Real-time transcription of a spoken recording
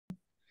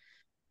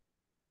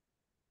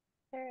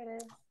There it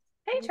is.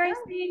 Hey,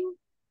 Tracy.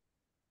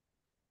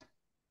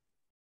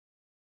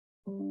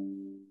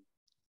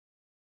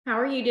 How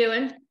are you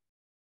doing?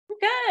 I'm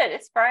good.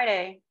 It's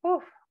Friday.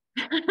 Whew.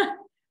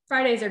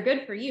 Fridays are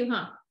good for you,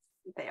 huh?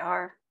 They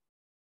are.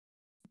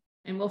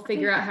 And we'll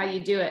figure out how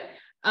you do it.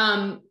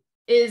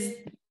 Is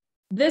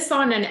this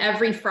on an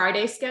every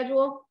Friday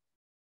schedule?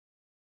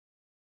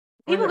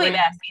 People keep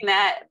asking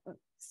that,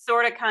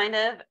 sort of, kind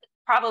of.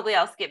 Probably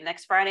I'll skip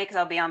next Friday because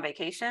I'll be on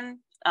vacation.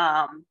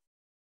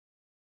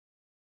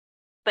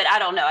 But I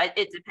don't know. It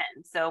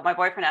depends. So my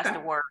boyfriend has to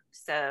work.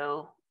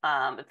 So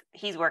if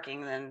he's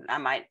working, then I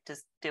might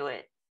just do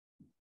it.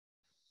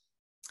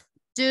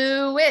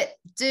 Do it.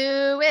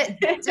 Do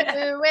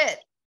it.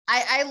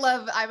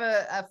 I'm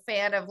a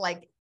fan of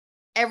like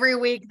every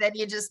week, then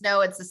you just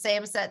know it's the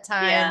same set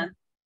time. Yeah.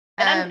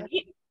 And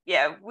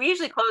we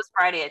usually close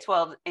Friday at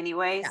 12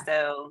 anyway. Yeah.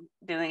 So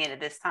doing it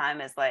at this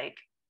time is like,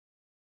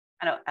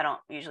 I don't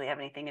usually have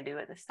anything to do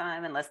at this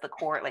time unless the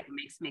court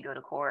makes me go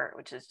to court,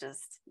 which is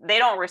just, they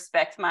don't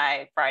respect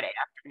my Friday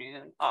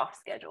afternoon off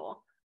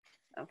schedule,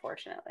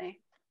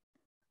 unfortunately.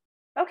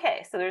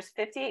 Okay, so there's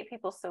 58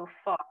 people so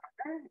far.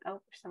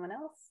 Oh, there's someone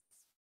else.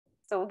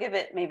 So we'll give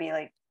it maybe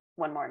like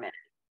one more minute.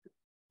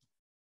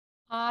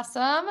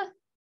 Awesome.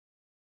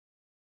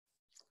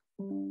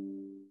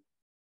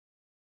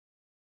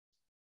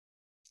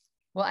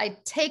 Well, I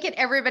take it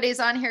everybody's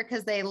on here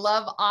because they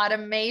love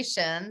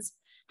automations.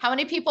 How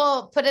many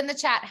people put in the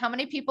chat? How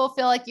many people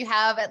feel like you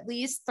have at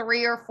least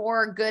 3 or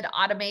 4 good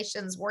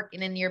automations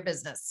working in your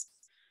business?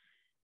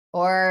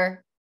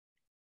 Or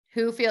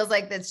who feels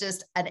like that's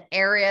just an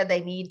area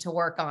they need to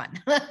work on?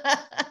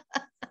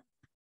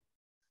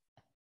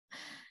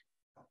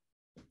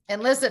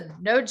 And listen,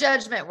 no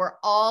judgment. We're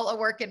all a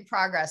work in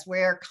progress.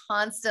 We're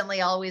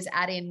constantly always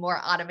adding more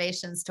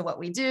automations to what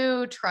we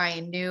do,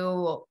 trying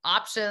new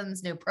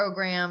options, new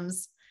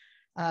programs.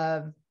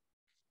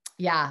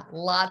 Yeah,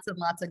 lots and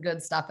lots of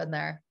good stuff in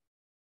there.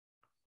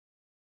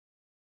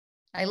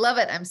 I love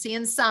it. I'm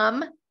seeing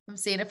some. I'm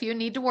seeing a few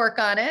need to work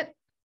on it.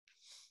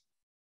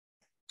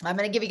 I'm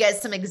going to give you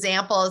guys some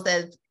examples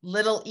of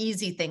little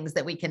easy things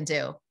that we can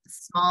do.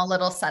 Small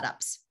little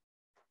setups.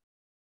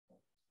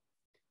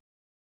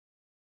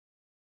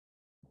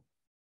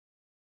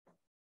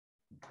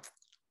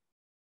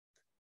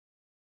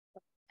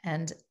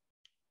 And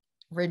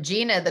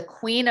Regina, the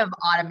queen of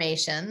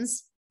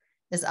automations,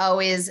 is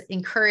always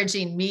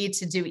encouraging me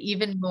to do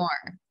even more.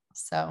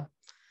 So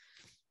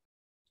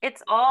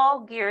it's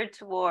all geared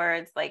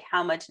towards like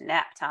how much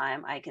nap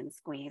time I can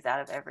squeeze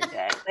out of every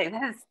day. Like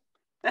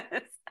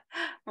that's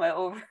my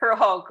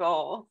overall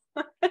goal.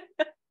 Let's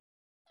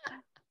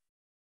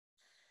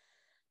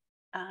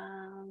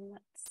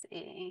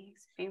see.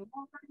 A few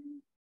more.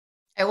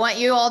 I want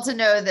you all to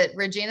know that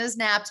Regina's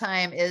nap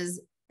time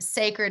is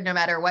sacred no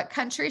matter what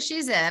country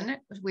she's in.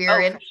 We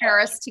are in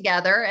Paris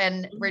together,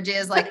 and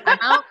Regina's like, I'm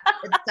out.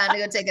 It's time to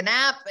go take a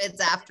nap.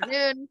 It's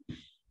afternoon.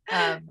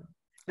 It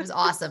was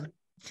awesome.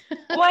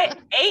 Well, I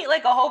ate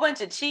like a whole bunch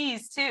of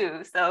cheese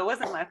too, so it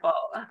wasn't my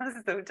fault. I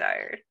was so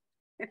tired.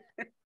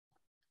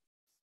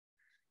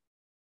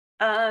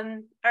 All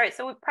right,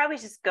 so we'll probably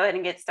just go ahead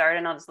and get started,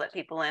 and I'll just let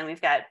people in. We've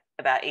got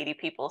about 80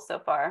 people so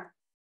far.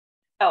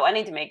 Oh, I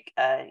need to make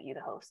you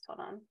the host.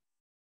 Hold on.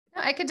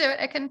 No, I could do it.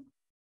 I can.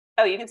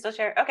 Oh, you can still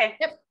share? Okay.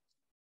 Yep.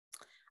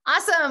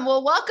 Awesome.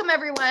 Well, welcome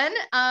everyone.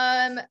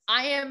 I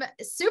am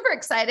super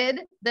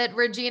excited that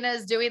Regina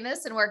is doing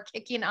this, and we're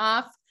kicking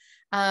off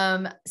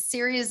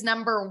series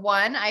number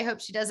 1. I hope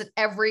she does it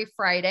every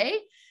Friday.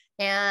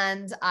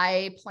 And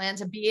I plan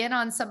to be in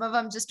on some of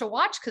them just to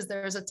watch, because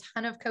there's a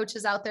ton of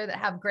coaches out there that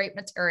have great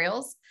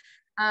materials.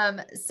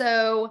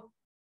 So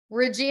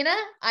Regina,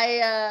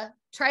 I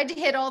tried to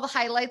hit all the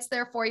highlights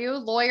there for you.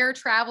 Lawyer,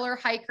 traveler,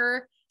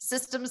 hiker,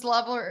 systems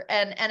lover,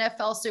 and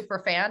NFL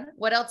super fan.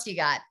 What else you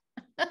got?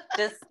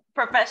 Just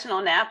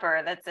professional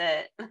napper. That's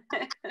it.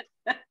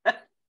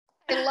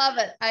 I love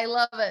it. I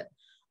love it.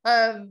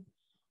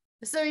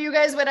 So you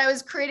guys, when I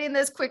was creating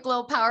this quick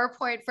little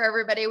PowerPoint for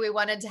everybody, we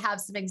wanted to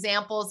have some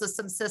examples of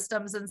some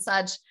systems and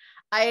such.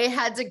 I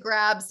had to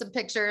grab some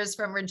pictures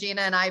from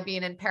Regina and I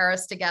being in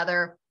Paris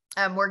together.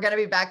 We're going to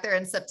be back there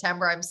in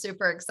September. I'm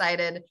super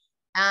excited.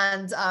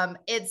 And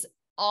it's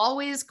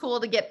always cool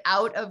to get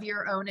out of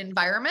your own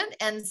environment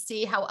and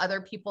see how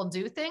other people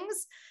do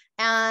things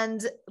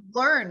and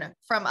learn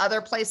from other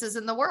places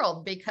in the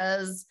world,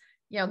 because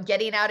you know,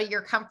 getting out of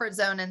your comfort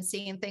zone and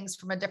seeing things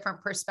from a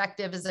different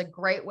perspective is a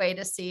great way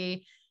to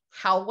see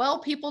how well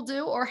people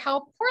do or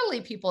how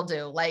poorly people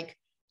do. Like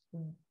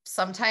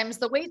sometimes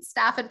the wait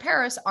staff in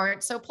Paris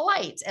aren't so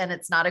polite and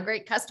it's not a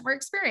great customer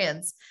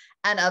experience.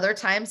 And other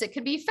times it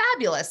can be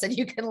fabulous and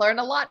you can learn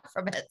a lot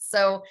from it.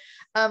 So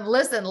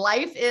listen,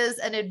 life is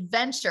an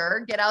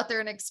adventure. Get out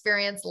there and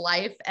experience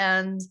life,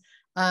 and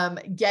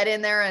get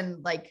in there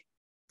and like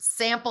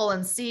sample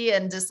and see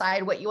and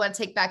decide what you want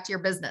to take back to your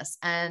business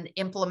and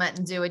implement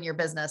and do in your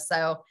business.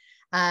 So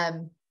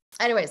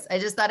anyways, I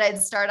just thought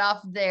I'd start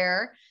off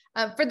there.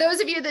 For those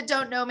of you that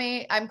don't know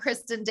me, I'm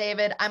Kristen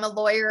David. I'm a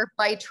lawyer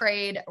by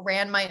trade,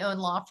 ran my own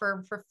law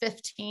firm for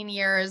 15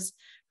 years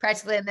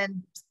practically, and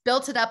then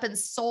built it up and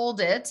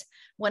sold it.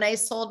 When I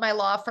sold my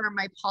law firm,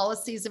 my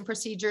policies and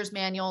procedures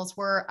manuals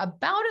were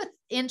about an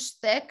inch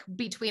thick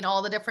between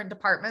all the different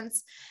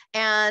departments.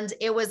 And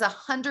it was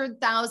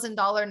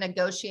 $100,000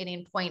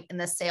 negotiating point in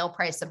the sale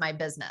price of my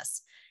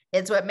business.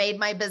 It's what made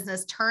my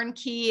business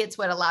turnkey. It's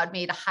what allowed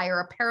me to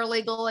hire a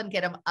paralegal and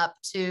get them up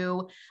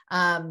to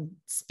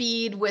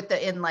speed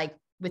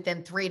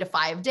within 3 to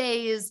 5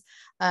 days.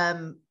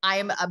 I'm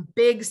a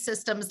big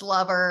systems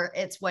lover.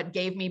 It's what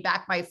gave me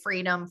back my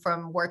freedom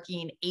from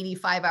working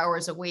 85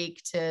 hours a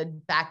week to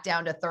back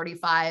down to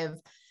 35.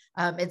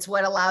 It's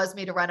what allows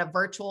me to run a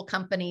virtual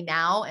company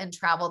now and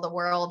travel the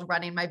world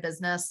running my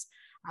business.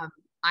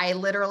 I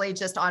literally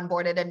just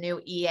onboarded a new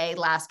EA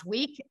last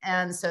week.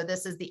 And so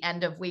this is the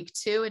end of week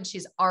 2, and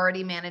she's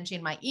already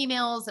managing my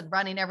emails and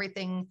running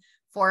everything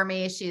for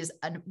me. She's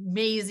an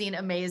amazing,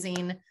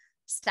 amazing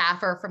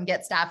staffer from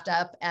Get Staffed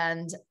Up,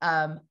 and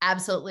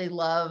absolutely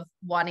love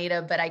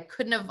Juanita, but I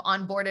couldn't have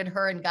onboarded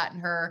her and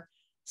gotten her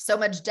so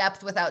much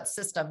depth without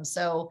systems.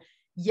 So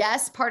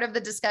yes, part of the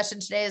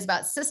discussion today is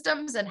about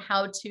systems and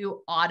how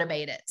to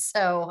automate it.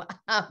 So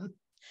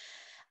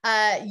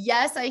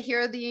yes, I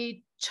hear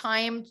the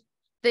chime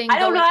thing. I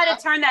don't know how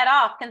to turn that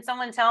off. Can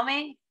someone tell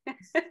me?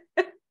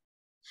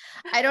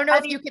 I don't know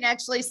if you can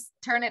actually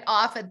turn it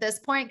off at this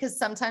point, because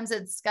sometimes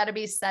it's got to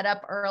be set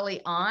up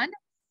early on.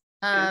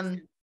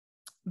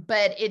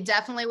 But it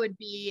definitely would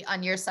be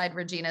on your side,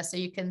 Regina. So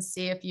you can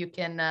see if you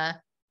can,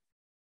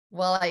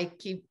 well, I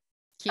keep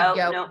going.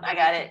 No, I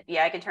got it.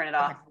 Yeah, I can turn it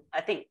off. Okay.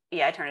 I think,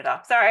 yeah, I turned it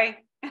off. Sorry.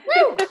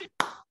 Woo!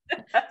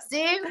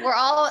 See, we're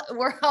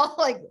all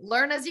like,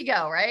 learn as you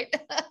go, right?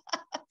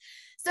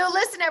 So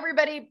listen,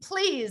 everybody,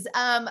 please,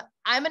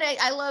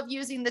 I love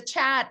using the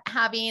chat,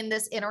 having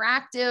this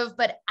interactive,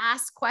 but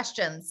ask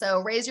questions.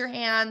 So raise your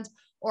hand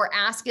or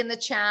ask in the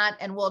chat,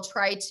 and we'll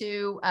try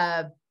to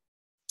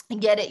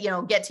get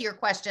to your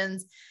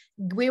questions.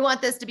 We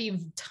want this to be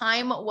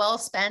time well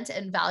spent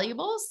and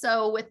valuable.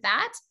 So with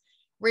that,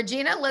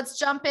 Regina, let's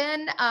jump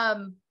in.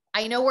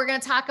 I know we're going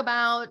to talk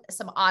about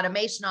some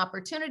automation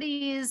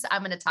opportunities.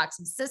 I'm going to talk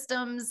some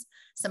systems,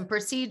 some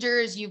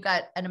procedures. You've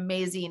got an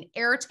amazing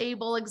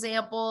Airtable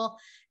example,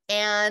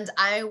 and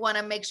I want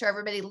to make sure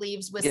everybody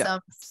leaves with some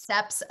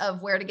steps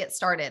of where to get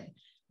started.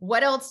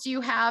 What else do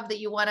you have that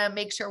you want to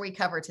make sure we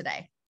cover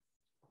today?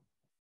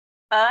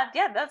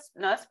 Yeah,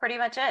 that's pretty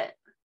much it.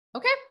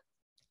 Okay.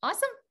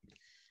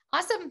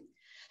 Awesome.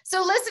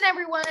 So listen,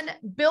 everyone,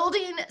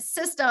 building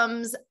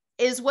systems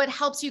is what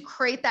helps you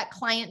create that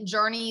client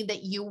journey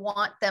that you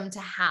want them to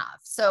have.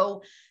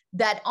 So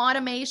that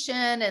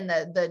automation and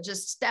the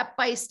just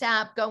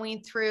step-by-step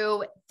going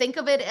through, think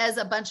of it as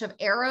a bunch of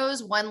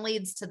arrows. One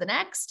leads to the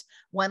next,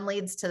 one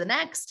leads to the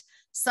next.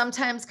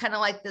 Sometimes kind of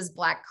like this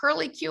black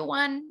curly Q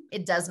one,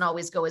 it doesn't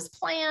always go as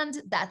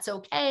planned. That's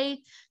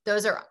okay.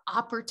 Those are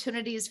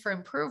opportunities for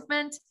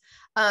improvement.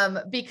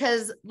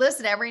 Because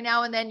listen, every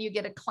now and then you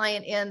get a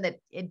client in that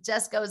it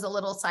just goes a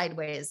little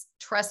sideways.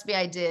 Trust me,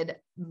 I did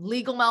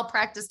legal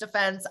malpractice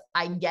defense.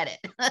 I get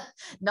it.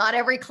 Not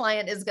every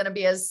client is going to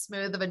be as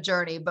smooth of a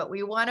journey, but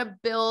we want to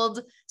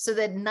build so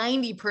that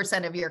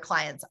 90% of your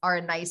clients are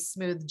a nice,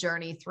 smooth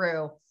journey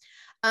through.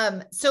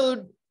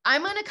 So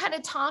I'm going to kind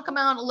of talk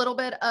about a little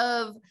bit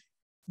of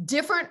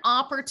different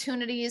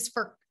opportunities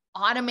for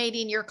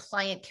automating your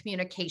client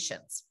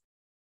communications.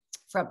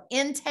 From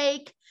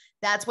intake,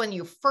 that's when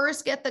you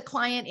first get the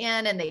client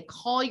in and they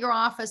call your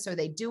office or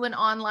they do an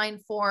online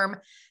form.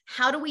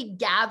 How do we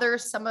gather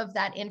some of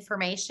that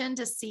information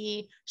to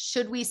see,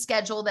 should we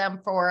schedule them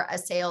for a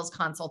sales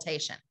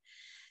consultation?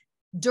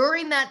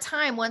 During that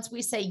time, once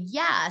we say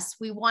yes,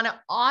 we want to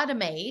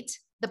automate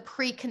the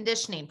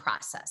preconditioning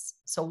process.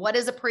 So what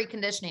is a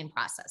preconditioning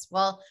process?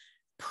 Well,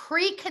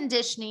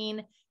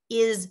 preconditioning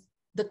is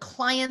the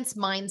client's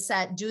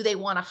mindset. Do they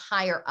want to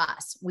hire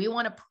us? We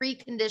want to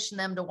precondition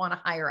them to want to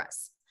hire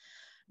us.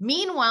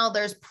 Meanwhile,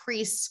 there's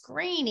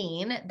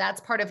pre-screening.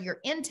 That's part of your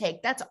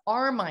intake. That's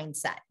our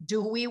mindset.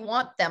 Do we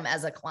want them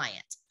as a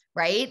client,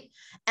 right?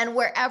 And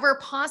wherever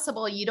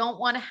possible, you don't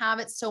want to have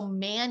it so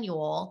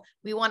manual.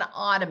 We want to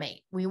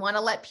automate. We want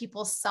to let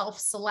people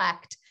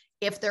self-select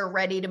if they're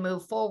ready to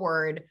move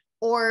forward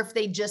or if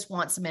they just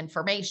want some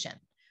information,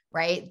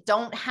 right?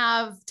 Don't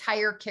have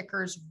tire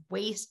kickers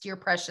waste your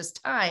precious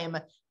time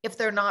if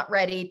they're not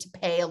ready to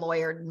pay a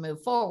lawyer to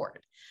move forward.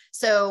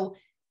 So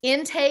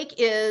intake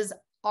is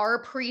our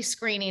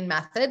pre-screening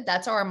method.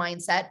 That's our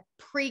mindset.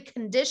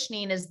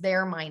 Preconditioning is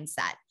their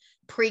mindset,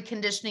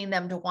 preconditioning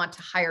them to want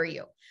to hire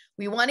you.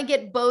 We want to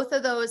get both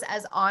of those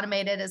as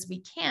automated as we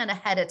can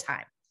ahead of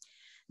time.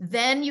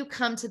 Then you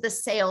come to the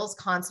sales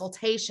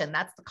consultation.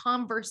 That's the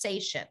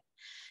conversation.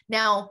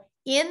 Now,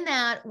 in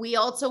that, we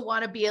also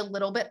want to be a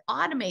little bit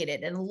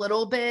automated and a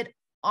little bit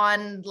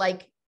on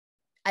like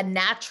a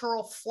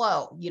natural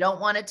flow. You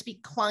don't want it to be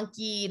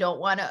clunky. You don't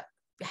want to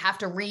have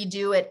to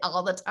redo it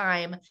all the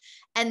time.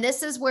 And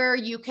this is where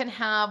you can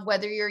have,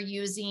 whether you're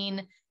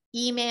using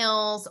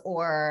emails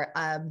or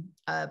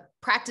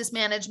practice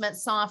management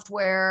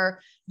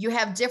software. You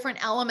have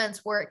different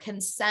elements where it can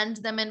send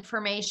them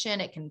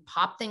information. It can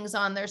pop things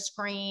on their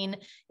screen.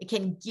 It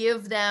can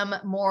give them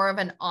more of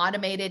an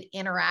automated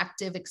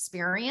interactive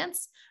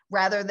experience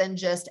rather than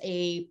just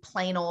a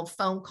plain old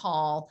phone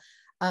call.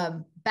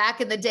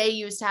 Back in the day,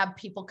 you used to have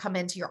people come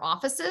into your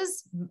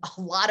offices.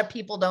 A lot of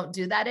people don't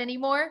do that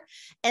anymore.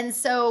 And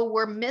so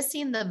we're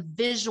missing the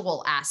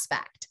visual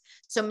aspect.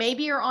 So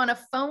maybe you're on a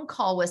phone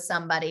call with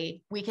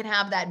somebody. We can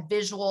have that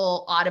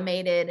visual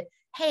automated,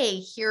 hey,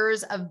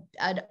 here's a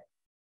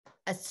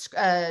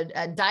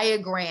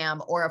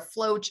diagram or a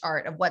flow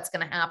chart of what's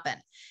going to happen.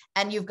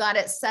 And you've got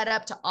it set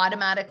up to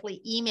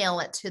automatically email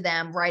it to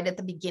them right at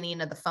the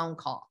beginning of the phone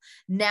call.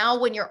 Now,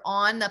 when you're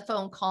on the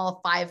phone call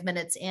 5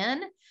 minutes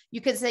in,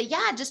 you can say,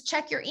 yeah, just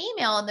check your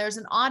email. And there's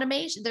an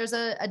automation, there's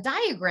a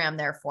diagram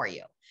there for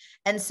you.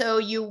 And so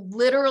you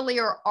literally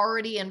are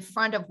already in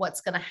front of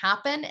what's going to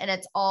happen, and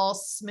it's all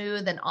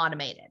smooth and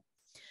automated.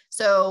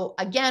 So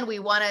again, we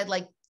want to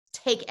like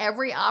take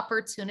every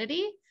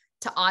opportunity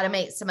to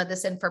automate some of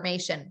this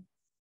information.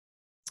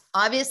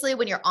 Obviously,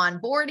 when you're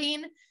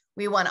onboarding,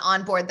 we want to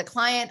onboard the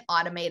client,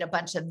 automate a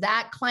bunch of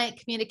that client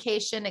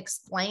communication,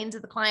 explain to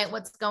the client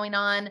what's going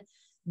on.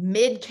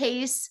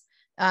 Mid-case,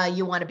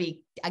 you want to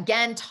be,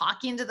 again,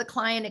 talking to the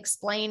client,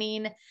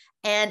 explaining,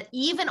 and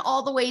even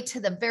all the way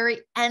to the very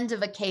end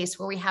of a case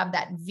where we have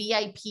that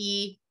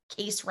VIP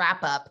case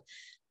wrap up.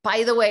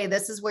 By the way,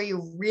 this is where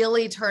you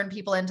really turn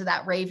people into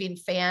that raving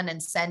fan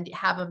and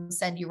have them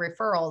send you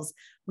referrals.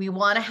 We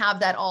want to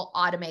have that all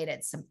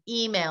automated, some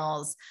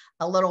emails,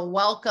 a little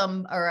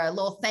welcome or a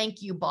little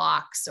thank you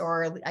box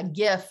or a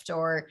gift,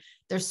 or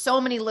there's so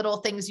many little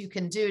things you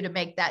can do to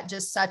make that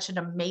just such an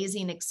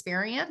amazing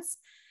experience.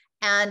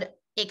 And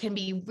it can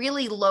be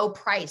really low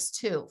price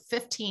too.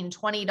 $15,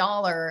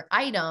 $20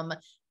 item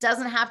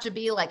doesn't have to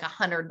be like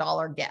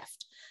 $100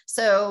 gift.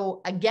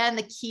 So again,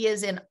 the key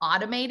is in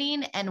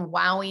automating and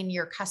wowing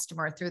your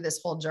customer through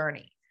this whole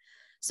journey.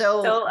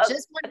 So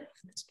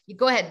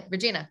go ahead,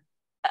 Regina.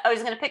 I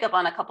was going to pick up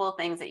on a couple of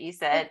things that you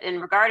said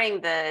and regarding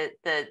the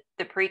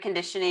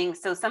preconditioning.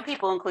 So some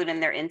people include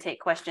in their intake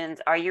questions,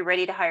 are you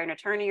ready to hire an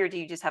attorney or do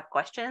you just have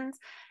questions?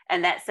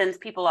 And that sends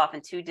people off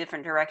in two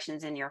different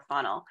directions in your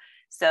funnel.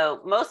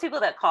 So most people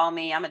that call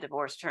me, I'm a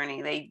divorce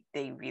attorney,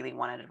 they really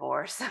want a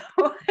divorce. So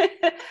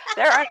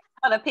there are a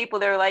ton of people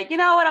that are like, you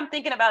know what, I'm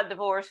thinking about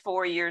divorce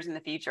 4 years in the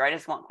future. I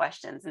just want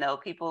questions. No,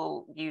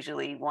 people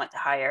usually want to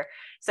hire.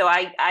 So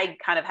I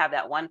kind of have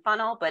that one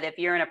funnel, but if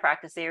you're in a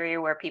practice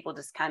area where people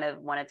just kind of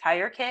want a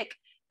tire kick,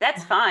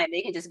 that's fine.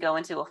 They can just go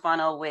into a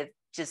funnel with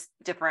just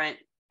different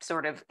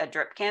sort of a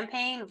drip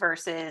campaign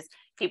versus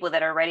people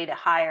that are ready to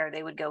hire.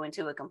 They would go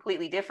into a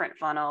completely different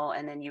funnel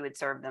and then you would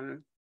serve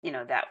them,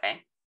 that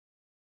way.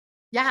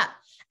 Yeah.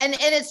 And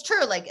it's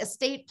true, like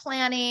estate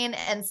planning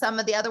and some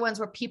of the other ones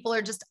where people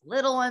are just a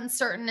little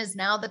uncertain, is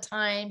now the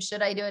time?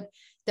 Should I do it?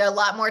 There are a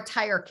lot more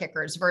tire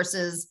kickers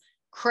versus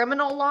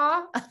criminal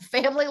law,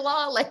 family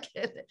law. Like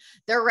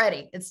they're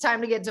ready. It's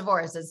time to get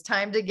divorced. It's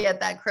time to get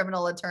that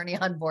criminal attorney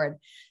on board.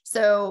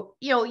 So,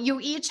 you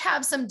each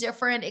have some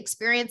different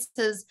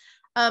experiences.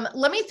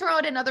 Let me throw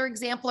out another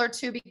example or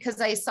two, because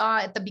I saw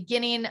at the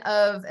beginning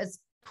of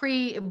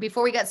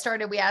before we got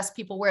started, we asked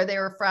people where they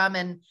were from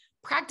and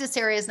practice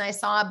areas. And I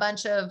saw a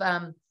bunch of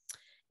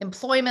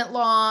employment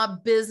law,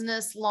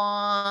 business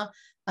law,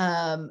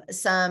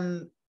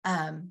 some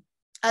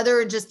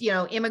other just,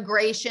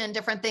 immigration,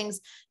 different things.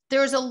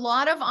 There's a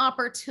lot of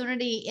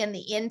opportunity in the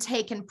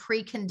intake and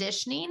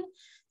preconditioning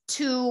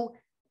to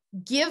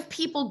give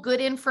people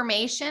good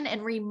information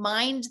and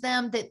remind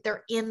them that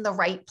they're in the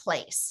right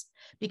place.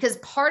 Because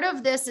part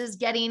of this is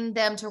getting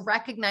them to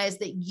recognize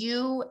that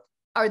you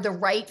are the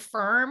right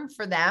firm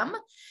for them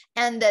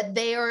and that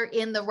they are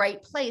in the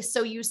right place.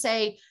 So you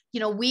say,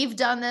 we've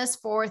done this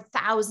for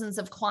thousands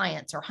of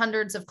clients or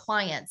hundreds of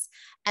clients,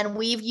 and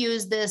we've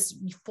used this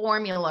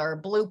formula or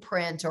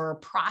blueprint or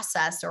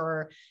process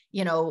or,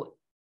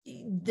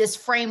 this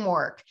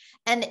framework.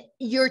 And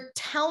you're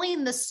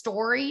telling the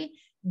story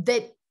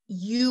that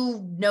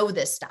you know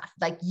this stuff,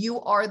 like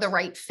you are the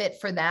right fit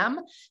for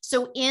them.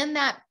 So in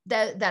that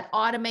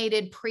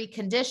automated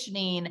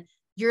preconditioning,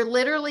 you're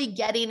literally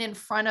getting in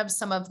front of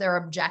some of their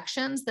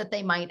objections that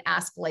they might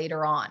ask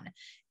later on.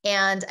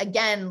 And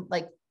again,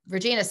 like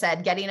Regina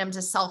said, getting them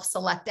to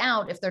self-select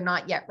out if they're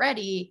not yet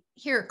ready.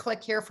 Here,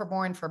 click here for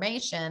more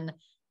information.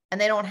 And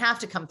they don't have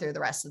to come through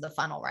the rest of the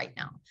funnel right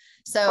now.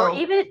 So, or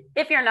even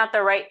if you're not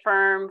the right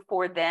firm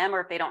for them,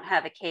 or if they don't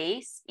have a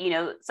case,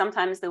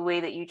 sometimes the way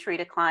that you treat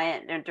a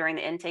client during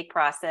the intake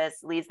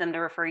process leads them to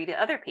refer you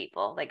to other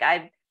people. Like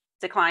I've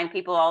decline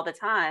people all the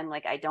time.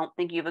 Like, I don't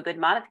think you have a good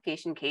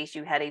modification case.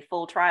 You had a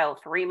full trial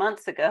 3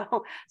 months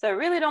ago. So I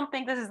really don't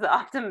think this is the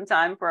optimum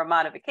time for a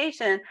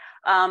modification.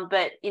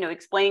 But,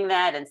 explaining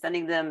that and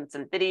sending them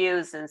some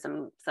videos and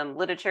some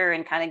literature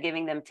and kind of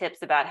giving them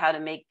tips about how to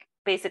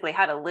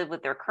live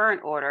with their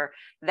current order,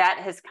 that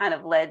has kind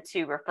of led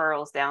to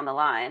referrals down the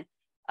line.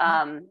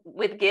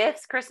 With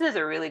gifts, Kristen is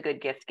a really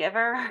good gift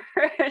giver.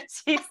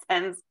 She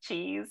sends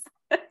cheese.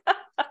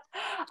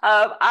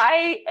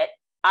 I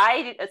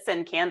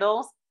send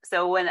candles.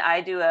 So when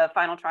I do a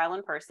final trial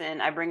in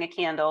person, I bring a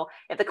candle.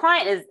 If the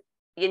client is,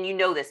 and you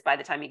know this by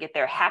the time you get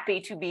there,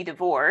 happy to be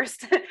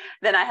divorced,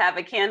 then I have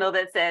a candle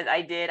that says,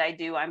 I did, I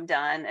do, I'm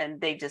done.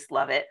 And they just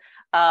love it.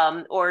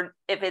 Or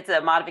if it's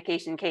a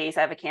modification case,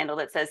 I have a candle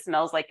that says,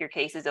 smells like your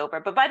case is over.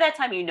 But by that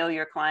time, you know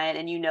your client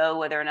and you know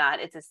whether or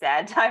not it's a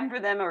sad time for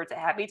them or it's a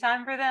happy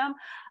time for them.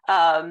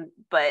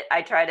 But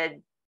I try to,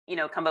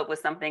 come up with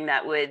something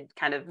that would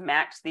kind of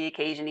match the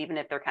occasion, even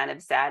if they're kind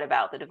of sad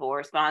about the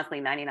divorce. But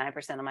honestly,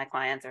 99% of my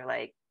clients are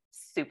like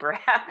super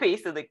happy.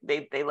 So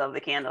they love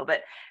the candle,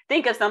 but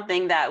think of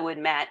something that would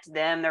match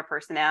them, their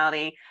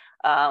personality,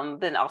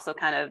 then also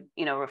kind of,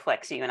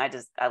 reflects you.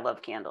 And I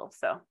love candles.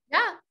 So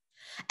yeah.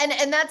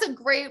 And that's a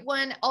great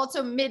one.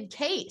 Also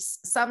mid-case.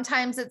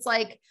 Sometimes it's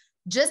like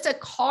just a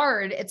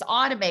card. It's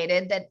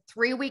automated that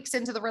 3 weeks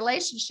into the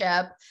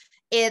relationship,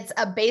 it's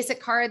a basic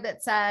card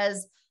that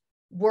says,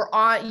 you're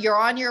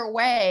on your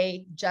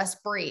way.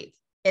 Just breathe.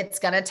 It's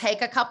going to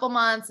take a couple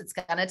months. It's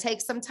going to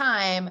take some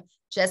time.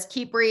 Just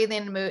keep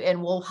breathing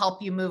and we'll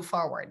help you move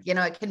forward.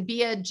 It can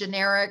be a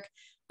generic,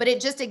 but it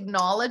just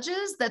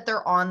acknowledges that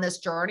they're on this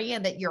journey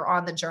and that you're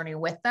on the journey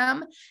with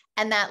them.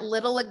 And that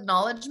little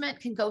acknowledgement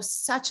can go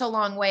such a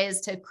long ways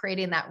to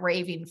creating that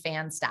raving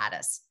fan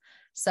status.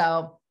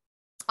 So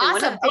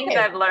awesome. One of the things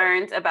I've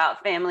learned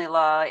about family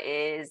law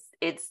is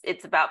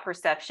it's about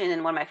perception.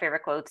 And one of my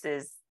favorite quotes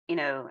is,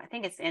 I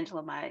think it's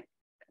Angela,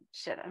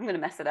 I'm going to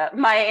mess it up.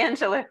 Maya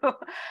Angelou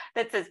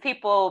that says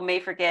people may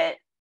forget.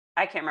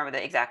 I can't remember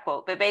the exact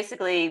quote, but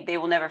basically they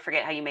will never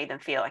forget how you made them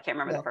feel. I can't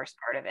remember the first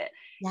part of it.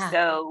 Yeah.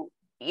 So,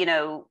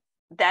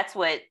 that's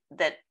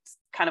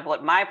kind of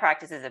what my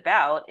practice is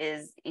about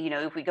is,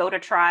 if we go to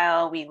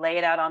trial, we lay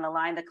it out on the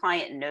line, the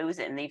client knows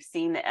it and they've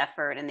seen the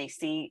effort and they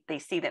see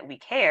that we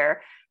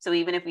care. So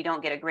even if we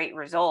don't get a great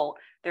result,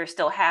 they're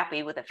still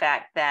happy with the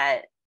fact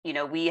that,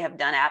 we have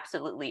done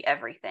absolutely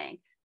everything.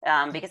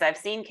 Because I've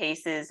seen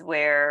cases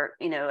where,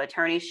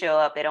 attorneys show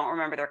up, they don't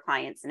remember their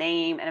client's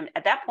name. And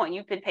at that point,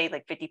 you've been paid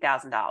like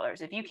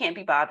 $50,000. If you can't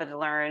be bothered to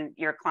learn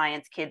your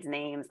client's kids'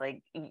 names,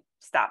 like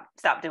stop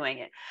doing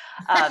it.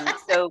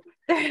 So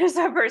there's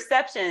a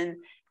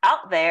perception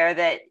out there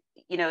that,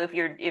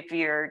 if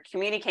you're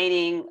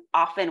communicating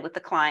often with the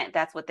client,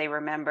 that's what they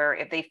remember.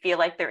 If they feel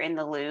like they're in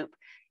the loop,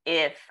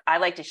 if I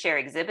like to share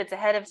exhibits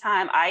ahead of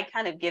time, I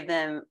kind of give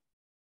them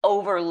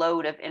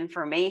overload of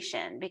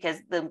information because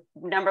the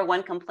number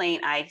one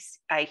complaint I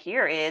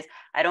hear is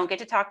I don't get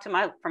to talk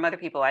from other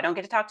people. I don't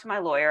get to talk to my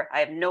lawyer.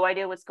 I have no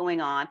idea what's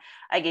going on.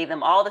 I gave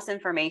them all this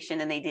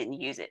information and they didn't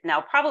use it. Now,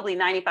 probably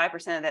 95%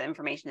 of that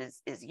information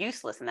is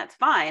useless and that's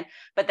fine,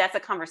 but that's a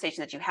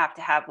conversation that you have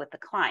to have with the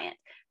client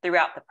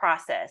throughout the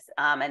process.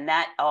 And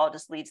that all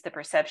just leads to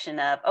perception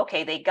of,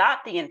 okay, they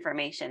got the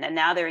information and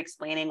now they're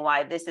explaining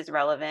why this is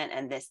relevant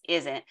and this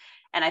isn't.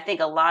 And I think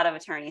a lot of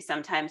attorneys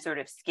sometimes sort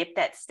of skip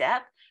that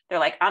step. They're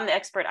like, I'm the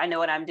expert, I know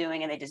what I'm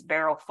doing, and they just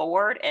barrel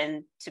forward.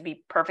 And to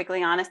be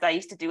perfectly honest, I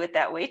used to do it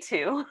that way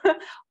too,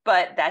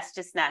 but that's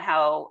just not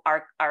how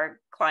our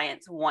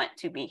clients want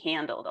to be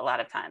handled. A lot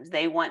of times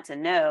they want to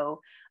know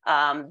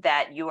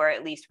that you are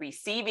at least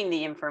receiving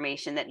the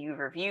information, that you've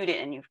reviewed it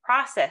and you've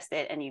processed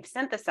it and you've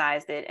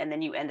synthesized it, and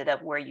then you ended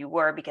up where you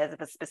were because of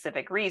a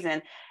specific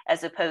reason,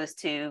 as opposed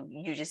to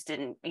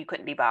you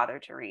couldn't be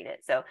bothered to read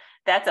it. So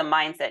that's a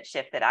mindset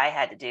shift that I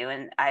had to do,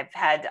 and I've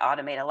had to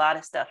automate a lot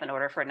of stuff in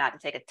order for it not to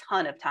take a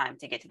ton of time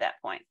to get to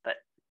that point. But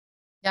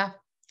yeah.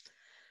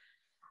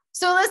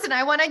 So listen,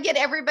 I want to get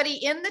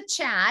everybody in the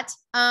chat.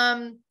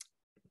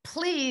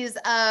 Please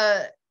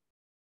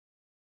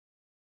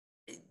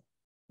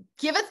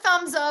give a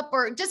thumbs up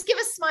or just give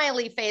a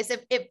smiley face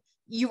if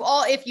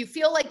you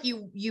feel like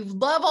you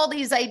love all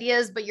these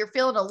ideas, but you're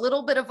feeling a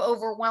little bit of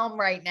overwhelm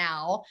right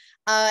now,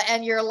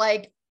 and you're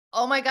like,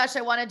 oh my gosh,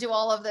 I want to do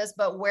all of this,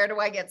 but where do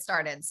I get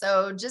started?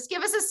 So just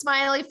give us a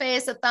smiley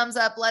face, a thumbs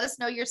up. Let us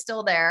know you're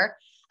still there.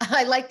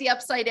 I like the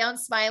upside down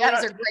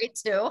smileys are great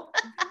too.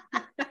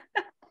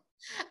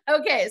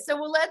 Okay, so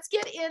let's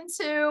get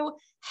into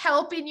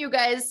helping you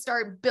guys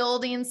start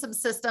building some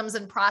systems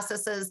and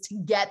processes to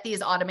get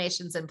these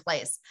automations in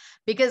place.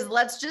 Because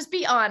let's just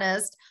be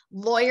honest,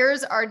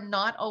 lawyers are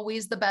not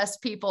always the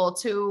best people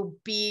to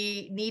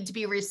need to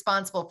be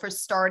responsible for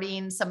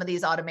starting some of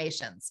these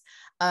automations.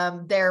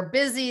 They're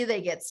busy,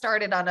 they get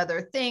started on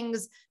other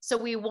things. So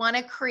we want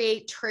to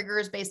create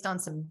triggers based on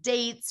some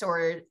dates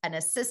or an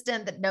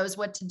assistant that knows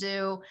what to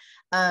do.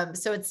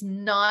 So it's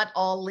not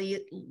all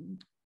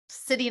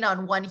sitting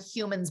on one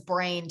human's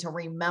brain to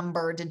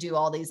remember to do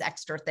all these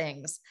extra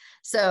things.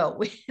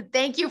 So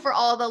thank you for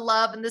all the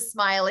love and the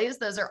smileys.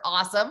 Those are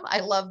awesome.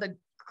 I love the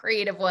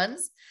creative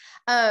ones.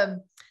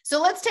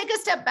 So let's take a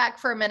step back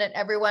for a minute,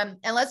 everyone,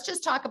 and let's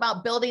just talk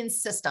about building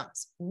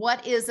systems.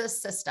 What is a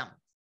system?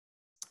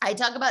 I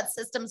talk about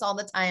systems all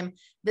the time.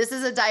 This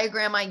is a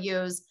diagram I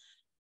use.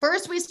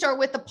 First, we start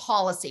with the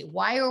policy.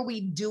 Why are we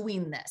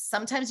doing this?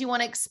 Sometimes you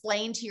want to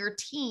explain to your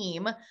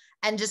team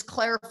and just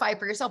clarify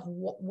for yourself,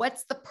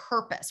 what's the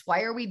purpose?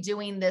 Why are we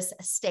doing this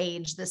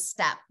stage, this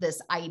step,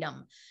 this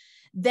item?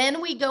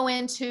 Then we go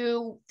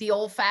into the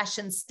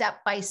old-fashioned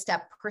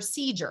step-by-step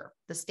procedure,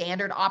 the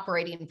standard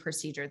operating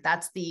procedure.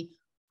 That's the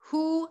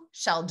who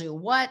shall do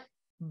what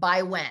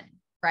by when,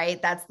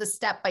 right? That's the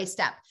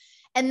step-by-step.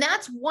 And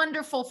that's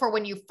wonderful for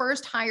when you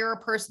first hire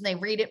a person, they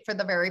read it for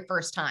the very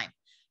first time.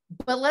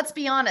 But let's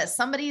be honest,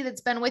 somebody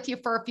that's been with you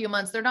for a few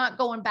months, they're not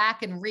going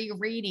back and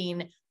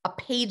rereading a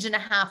page and a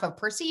half of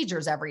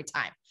procedures every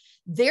time.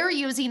 They're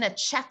using a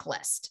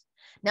checklist.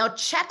 Now,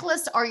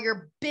 checklists are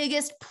your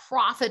biggest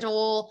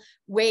profitable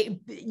way.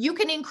 You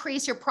can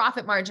increase your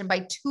profit margin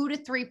by 2 to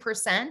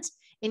 3%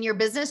 in your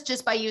business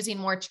just by using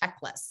more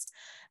checklists.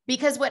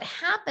 Because what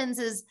happens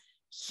is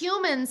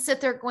humans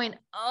sit there going,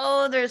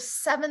 oh, there's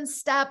 7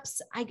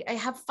 steps. I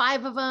have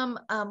 5 of them.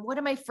 What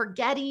am I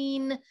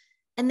forgetting?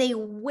 And they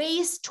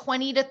waste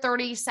 20 to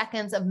 30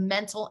 seconds of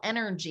mental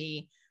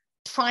energy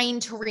trying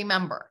to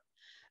remember.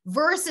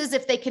 Versus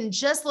if they can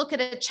just look at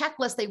a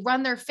checklist, they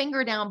run their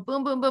finger down,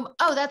 boom, boom, boom.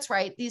 Oh, that's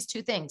right. These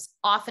 2 things,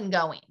 off and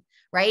going,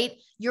 right?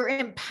 You're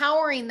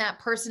empowering that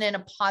person in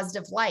a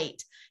positive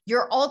light.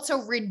 You're also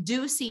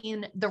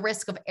reducing the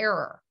risk of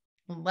error.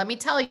 Let me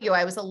tell you,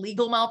 I was a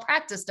legal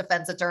malpractice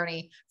defense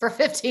attorney for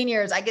 15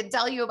 years. I can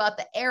tell you about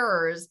the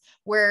errors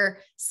where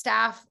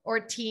staff or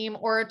team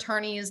or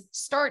attorneys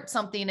start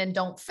something and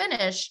don't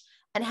finish.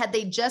 And had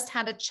they just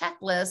had a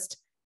checklist,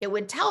 it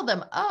would tell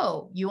them,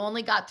 oh, you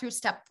only got through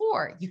step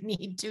 4. You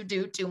need to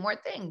do 2 more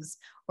things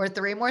or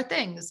 3 more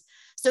things.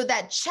 So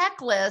that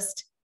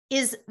checklist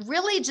is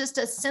really just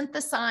a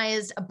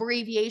synthesized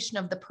abbreviation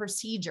of the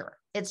procedure.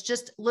 It's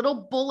just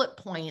little bullet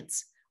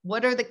points.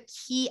 What are the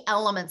key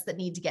elements that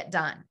need to get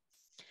done?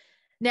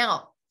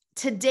 Now,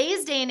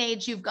 today's day and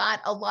age, you've got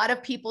a lot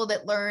of people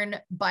that learn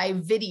by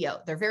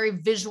video. They're very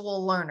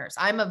visual learners.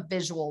 I'm a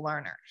visual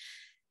learner.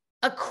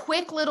 A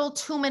quick little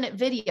 2-minute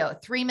video,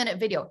 3-minute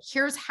video.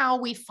 Here's how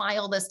we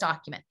file this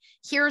document.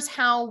 Here's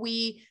how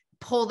we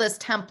pull this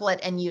template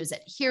and use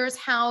it. Here's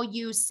how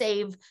you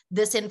save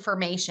this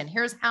information.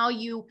 Here's how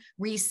you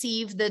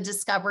receive the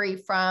discovery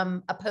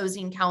from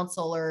opposing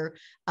counsel or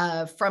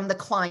from the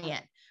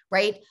client,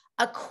 right?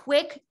 A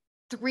quick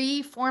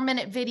 3-4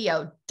 minute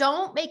video.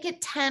 Don't make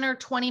it 10 or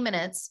 20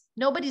 minutes.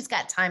 Nobody's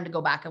got time to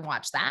go back and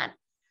watch that.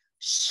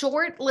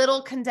 Short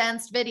little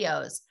condensed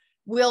videos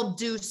will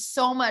do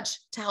so much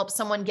to help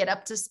someone get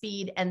up to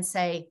speed and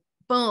say,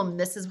 boom,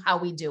 this is how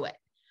we do it.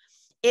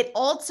 It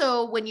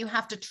also, when you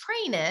have to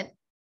train it,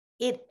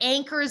 it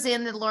anchors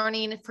in the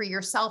learning for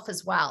yourself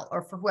as well,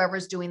 or for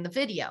whoever's doing the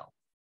video.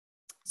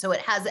 So it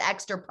has an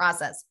extra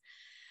process.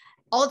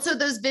 Also,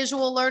 those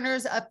visual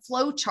learners, a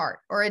flow chart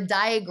or a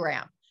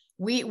diagram.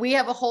 We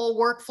have a whole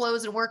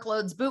workflows and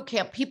workloads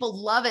bootcamp.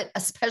 People love it,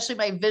 especially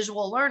my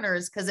visual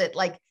learners, because it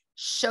like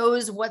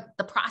shows what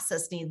the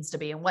process needs to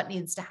be and what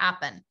needs to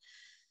happen.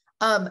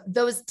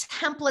 Those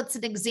templates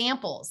and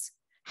examples.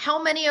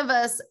 How many of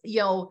us,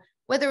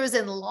 whether it was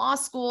in law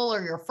school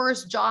or your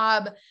first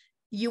job,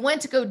 you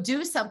went to go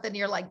do something,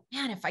 you're like,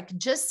 man, if I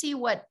could just see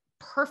what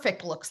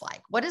perfect looks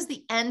like, what is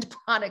the end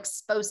product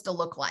supposed to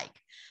look like,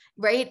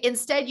 right?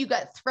 Instead, you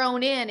got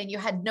thrown in and you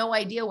had no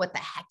idea what the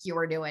heck you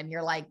were doing.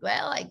 You're like,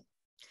 well,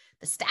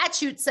 the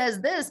statute says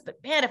this, but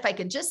man, if I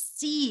could just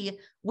see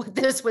what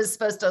this was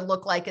supposed to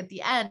look like at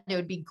the end, it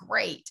would be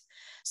great.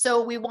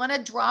 So we want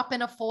to drop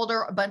in a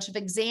folder, a bunch of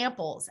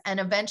examples, and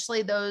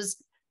eventually those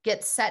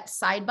get set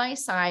side by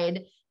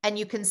side, and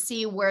you can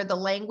see where the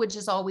language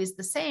is always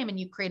the same, and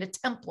you create a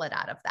template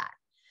out of that.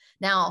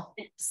 Now,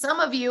 some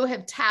of you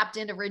have tapped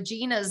into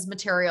Regina's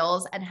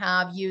materials and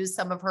have used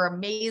some of her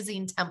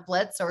amazing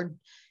templates or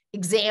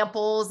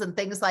examples and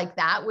things like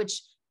that,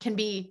 which can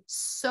be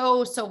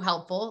so, so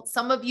helpful.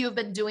 Some of you have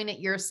been doing it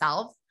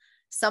yourself.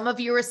 Some of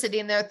you are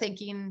sitting there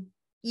thinking,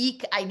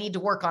 eek, I need to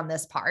work on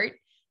this part.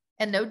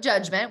 And no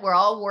judgment, we're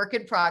all work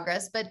in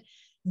progress, but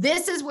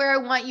this is where I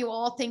want you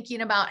all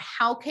thinking about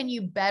how can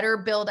you better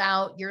build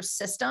out your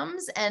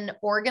systems and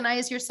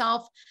organize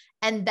yourself.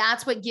 And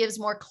that's what gives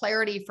more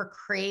clarity for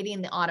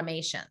creating the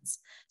automations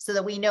so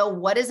that we know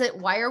what is it,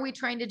 why are we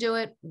trying to do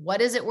it,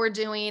 what is it we're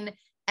doing,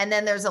 and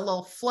then there's a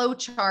little flow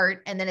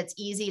chart, and then it's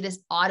easy to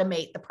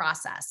automate the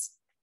process.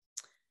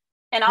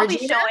 And I'll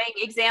Regina? be showing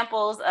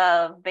examples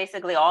of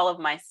basically all of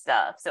my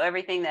stuff. So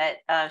everything that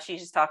she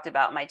just talked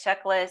about, my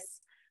checklist,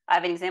 I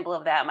have an example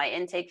of that, my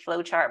intake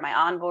flow chart, my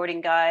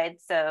onboarding guide.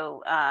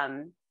 So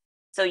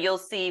so you'll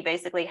see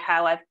basically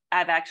how I've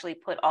actually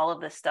put all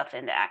of this stuff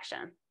into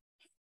action.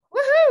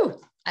 Woohoo!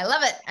 I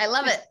love it. I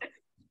love it.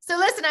 So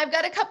listen, I've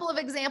got a couple of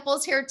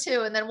examples here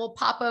too, and then we'll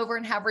pop over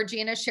and have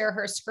Regina share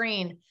her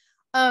screen.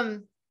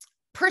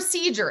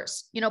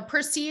 Procedures,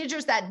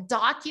 procedures, that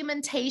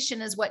documentation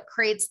is what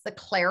creates the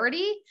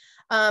clarity.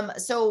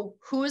 So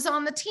who's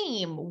on the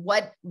team?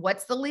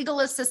 What's the legal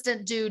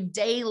assistant do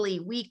daily,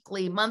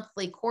 weekly,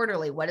 monthly,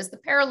 quarterly? What does the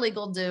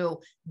paralegal do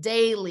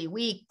daily,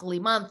 weekly,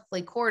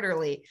 monthly,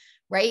 quarterly,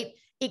 right?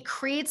 It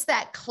creates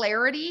that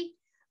clarity,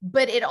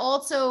 but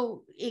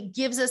it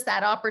gives us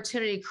that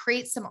opportunity to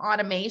create some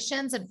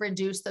automations and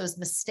reduce those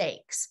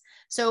mistakes.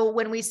 So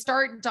when we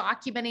start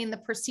documenting the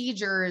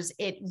procedures,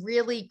 it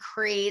really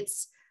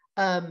creates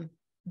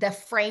the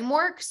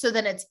framework so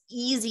then it's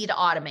easy to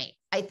automate.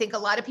 I think a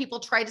lot of people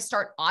try to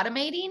start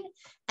automating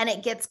and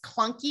it gets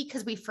clunky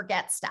because we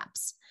forget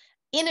steps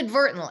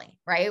inadvertently,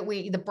 right?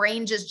 The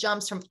brain just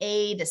jumps from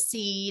A to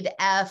C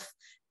to F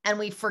and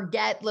we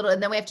forget little,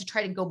 and then we have to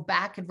try to go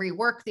back and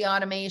rework the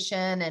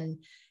automation. And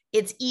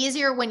it's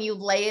easier when you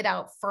lay it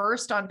out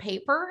first on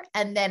paper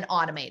and then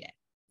automate it.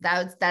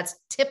 That's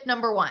tip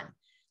number one.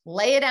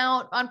 Lay it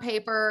out on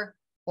paper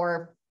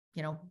or,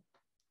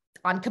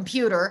 on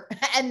computer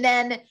and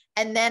then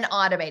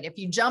automate. If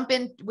you jump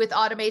in with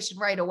automation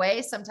right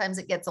away, sometimes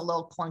it gets a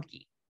little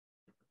clunky.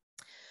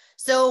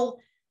 So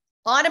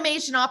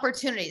automation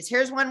opportunities.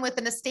 Here's one with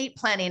an estate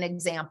planning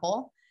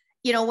example.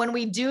 When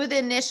we do the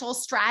initial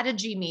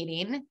strategy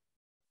meeting,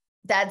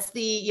 that's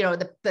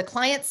the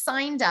client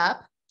signed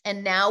up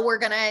and now we're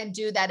going to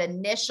do that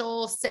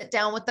initial sit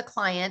down with the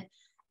client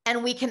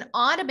and we can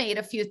automate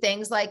a few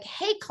things like,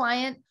 hey,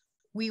 client,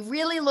 we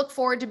really look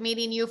forward to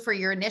meeting you for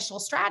your initial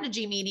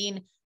strategy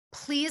meeting.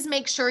 Please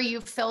make sure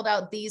you've filled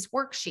out these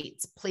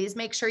worksheets. Please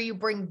make sure you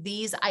bring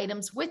these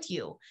items with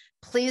you.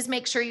 Please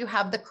make sure you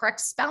have the correct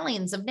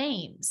spellings of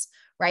names,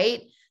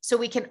 right? So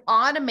we can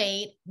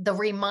automate the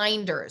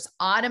reminders,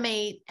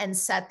 automate and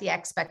set the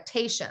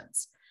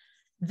expectations.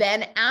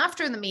 Then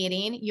after the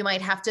meeting, you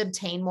might have to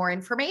obtain more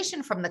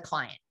information from the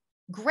client.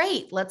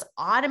 Great, let's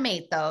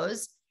automate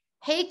those.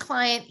 Hey,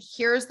 client,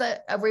 here's a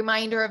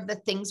reminder of the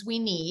things we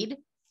need.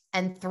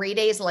 And 3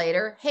 days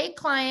later, hey,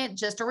 client,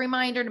 just a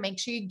reminder to make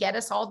sure you get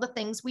us all the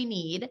things we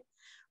need,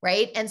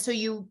 right? And so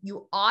you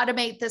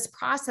automate this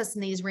process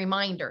and these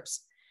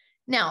reminders.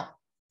 Now,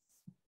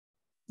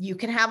 you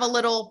can have a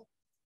little,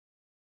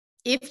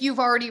 if you've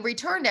already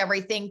returned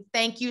everything,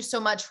 thank you so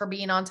much for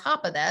being on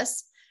top of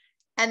this.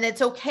 And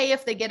it's okay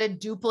if they get a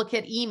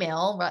duplicate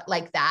email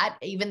like that,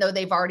 even though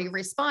they've already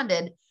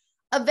responded.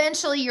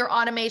 Eventually your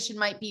automation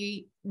might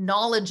be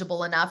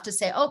knowledgeable enough to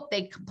say, oh,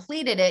 they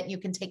completed it. You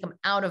can take them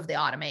out of the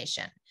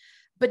automation,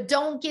 but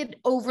don't get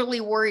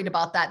overly worried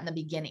about that in the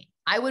beginning.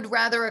 I would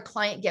rather a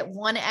client get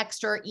one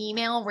extra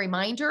email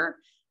reminder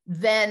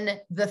than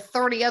the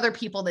 30 other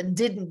people that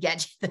didn't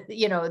get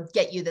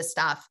you the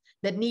stuff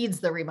that needs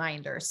the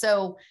reminder.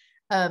 So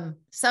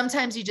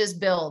sometimes you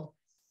just build.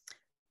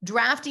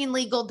 Drafting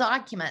legal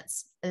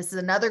documents. This is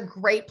another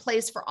great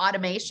place for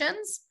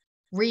automations.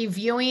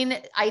 Reviewing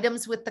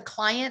items with the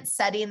client,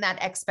 setting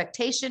that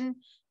expectation.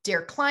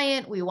 Dear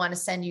client, we want to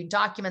send you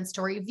documents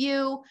to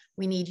review.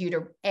 We need you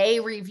to A,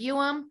 review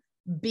them,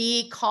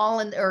 B,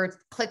 call or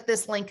click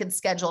this link and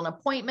schedule an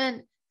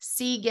appointment,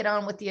 C, get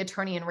on with the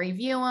attorney and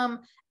review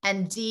them,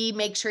 and D,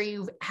 make sure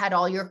you've had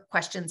all your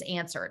questions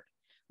answered,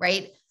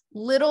 right?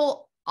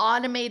 Little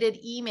automated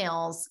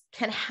emails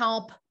can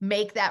help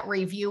make that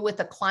review with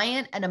a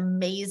client an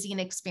amazing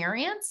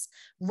experience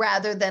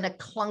rather than a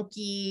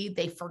clunky,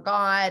 they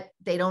forgot,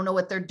 they don't know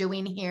what they're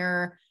doing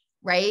here,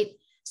 right?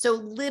 So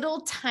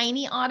little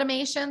tiny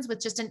automations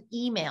with just an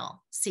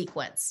email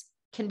sequence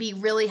can be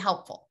really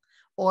helpful.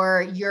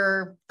 Or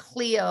your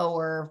Clio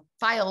or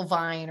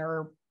FileVine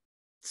or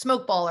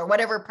Smokeball or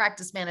whatever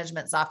practice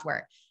management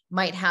software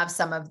might have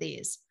some of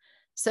these.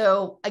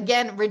 So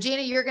again,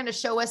 Regina, you're going to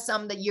show us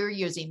some that you're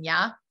using,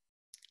 yeah?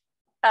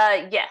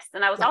 Yes.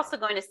 And I was also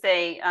going to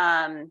say,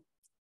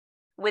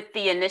 with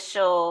the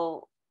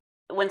initial,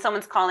 when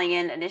someone's calling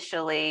in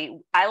initially,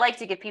 I like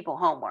to give people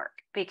homework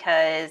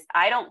because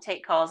I don't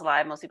take calls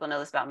live. Most people know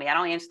this about me. I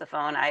don't answer the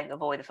phone. I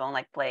avoid the phone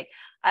like plague.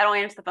 I don't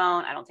answer the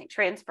phone. I don't take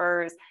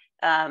transfers.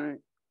 And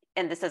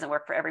this doesn't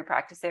work for every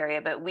practice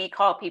area, but we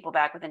call people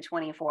back within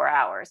 24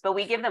 hours, but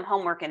we give them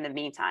homework in the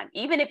meantime.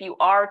 Even if you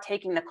are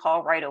taking the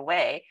call right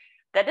away,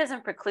 that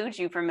doesn't preclude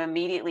you from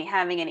immediately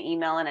having an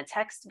email and a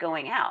text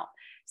going out.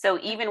 So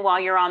even while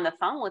you're on the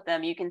phone with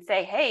them, you can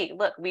say, hey,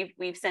 look,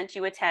 we've sent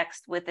you a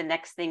text with the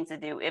next thing to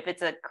do. If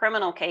it's a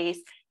criminal case,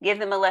 give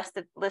them a list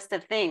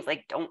of things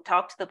like don't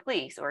talk to the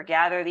police or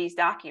gather these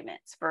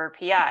documents for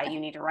PI. You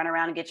need to run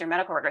around and get your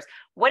medical records,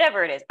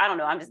 whatever it is. I don't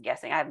know. I'm just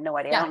guessing. I have no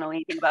idea. I don't know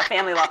anything about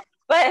family law.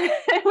 But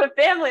with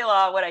family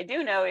law, what I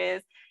do know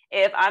is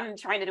if I'm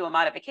trying to do a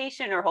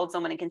modification or hold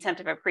someone in contempt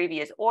of a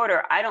previous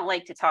order, I don't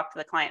like to talk to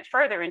the client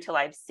further until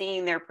I've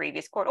seen their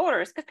previous court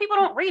orders because people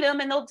don't read them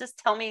and they'll just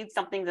tell me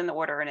something's in the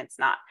order and it's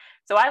not.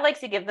 So I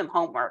like to give them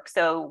homework.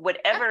 So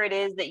whatever it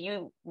is that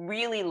you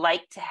really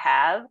like to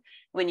have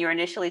when you're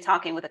initially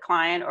talking with a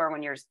client or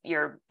when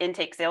your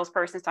intake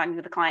salesperson is talking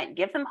to the client,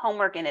 give them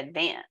homework in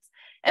advance.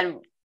 And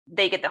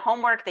they get the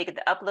homework, they get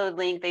the upload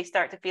link, they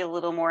start to feel a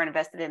little more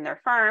invested in their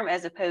firm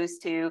as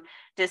opposed to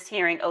just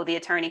hearing, oh, the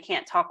attorney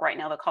can't talk right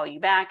now, they'll call you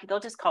back. They'll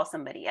just call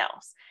somebody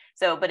else.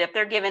 So, but if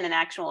they're given an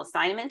actual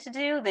assignment to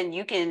do, then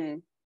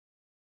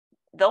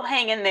they'll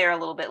hang in there a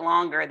little bit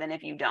longer than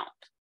if you don't,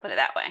 put it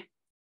that way.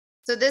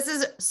 So this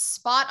is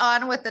spot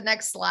on with the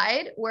next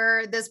slide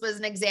where this was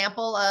an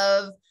example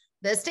of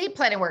the estate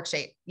planning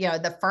worksheet.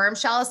 The firm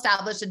shall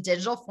establish a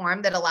digital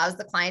form that allows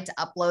the client to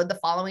upload the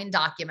following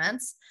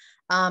documents.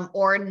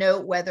 Or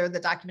note whether the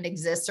document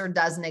exists or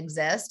doesn't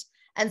exist.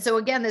 And so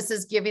again, this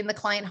is giving the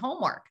client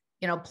homework.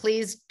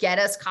 Please get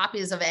us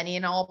copies of any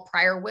and all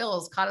prior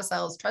wills,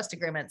 codicils, trust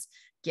agreements,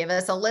 give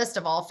us a list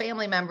of all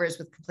family members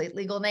with complete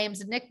legal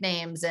names and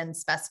nicknames and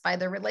specify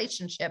their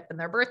relationship and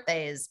their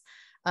birthdays,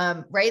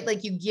 right?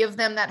 Like you give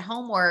them that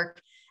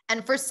homework.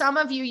 And for some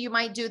of you, you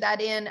might do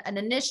that in an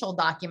initial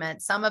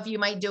document. Some of you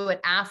might do it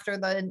after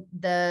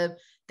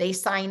they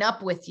sign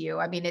up with you.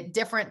 I mean, at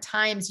different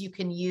times you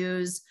can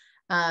use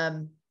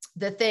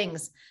the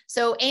things.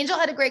 So Angel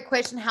had a great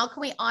question. How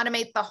can we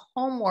automate the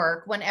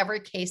homework when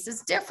every case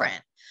is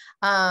different?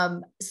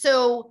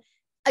 So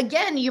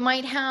again, you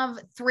might have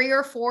 3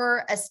 or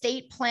 4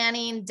 estate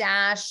planning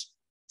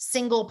 -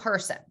 single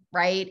person,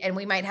 right? And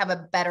we might have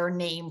a better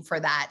name for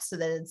that so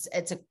that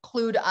it's a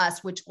clue to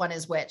us which one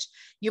is which.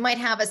 You might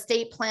have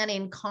estate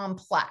planning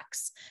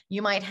complex.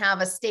 You might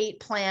have estate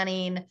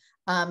planning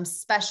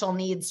special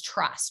needs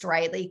trust,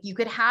 right? Like you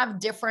could have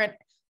different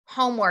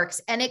homeworks,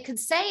 and it could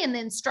say in the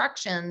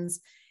instructions,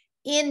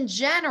 in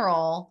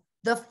general,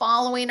 the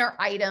following are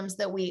items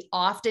that we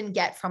often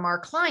get from our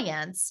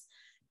clients.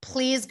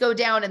 Please go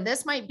down. And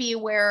this might be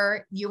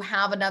where you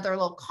have another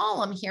little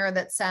column here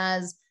that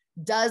says,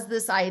 does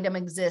this item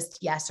exist?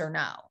 Yes or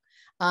no.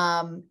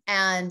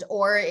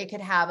 Or it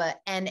could have a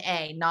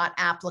NA, not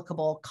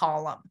applicable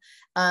column.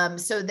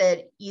 So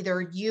that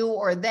either you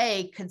or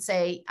they could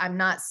say, I'm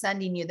not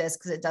sending you this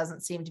because it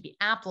doesn't seem to be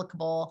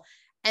applicable.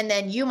 And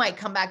then you might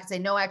come back and say,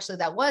 no, actually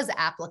that was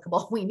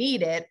applicable. We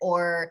need it.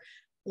 Or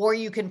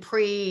you can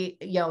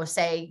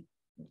say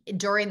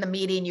during the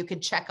meeting, you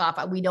could check off,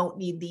 we don't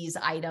need these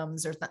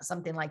items or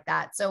something like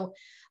that. So,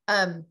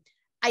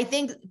 I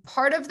think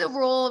part of the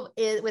rule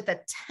with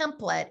a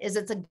template is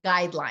it's a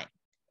guideline.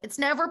 It's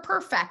never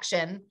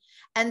perfection.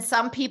 And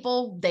some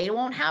people, they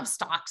won't have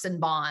stocks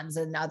and bonds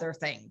and other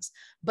things,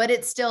 but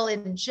it's still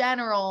in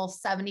general,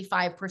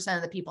 75%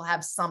 of the people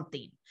have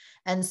something.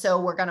 And so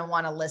we're going to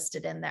want to list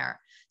it in there.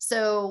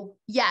 So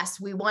yes,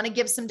 we want to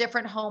give some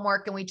different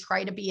homework, and we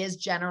try to be as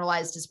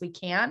generalized as we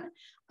can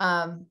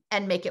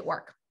and make it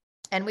work.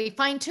 And we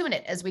fine tune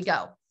it as we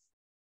go.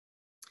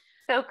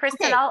 So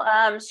Kristen, Okay.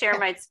 I'll share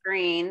my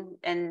screen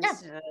and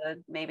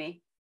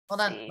maybe.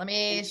 Hold on, let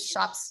me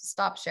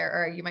stop share,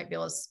 or you might be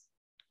able to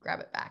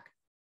grab it back.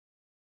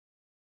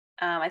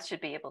 I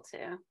should be able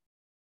to.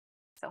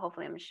 So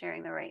hopefully I'm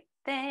sharing the right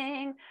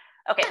thing.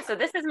 Okay, so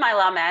this is my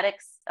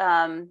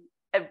Lawmatics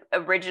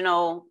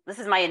original. This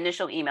is my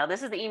initial email.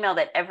 This is the email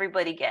that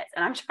everybody gets.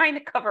 And I'm trying to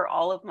cover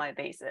all of my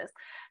bases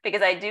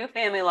because I do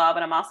family law,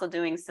 but I'm also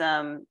doing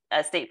some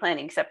estate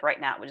planning, except right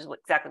now, which is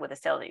exactly what this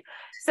tells you.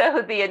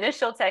 So the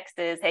initial text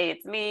is, hey,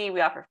 it's me.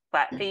 We offer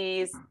flat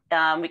fees.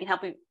 We can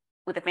help you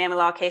with a family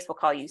law case. We'll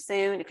call you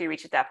soon if you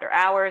reach us after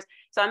hours.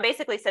 So I'm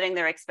basically setting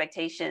their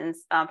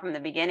expectations from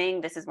the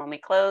beginning. This is when we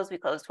close. We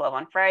close 12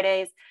 on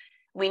Fridays.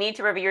 We need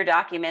to review your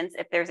documents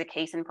if there's a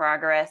case in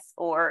progress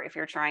or if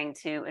you're trying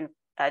to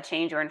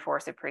change or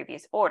enforce a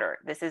previous order.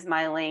 This is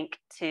my link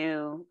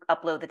to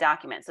upload the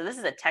document. So this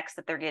is a text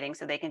that they're getting,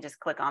 so they can just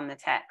click on the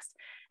text.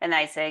 And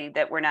I say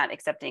that we're not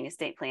accepting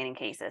estate planning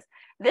cases.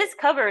 This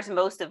covers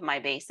most of my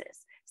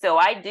bases. So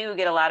I do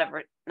get a lot of,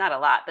 not a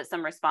lot, but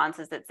some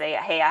responses that say,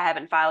 hey, I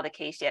haven't filed a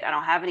case yet. I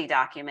don't have any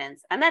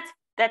documents. And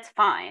that's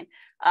fine.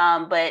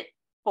 But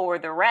for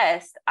the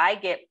rest, I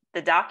get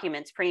the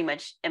documents pretty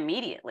much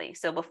immediately.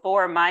 So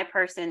before my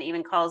person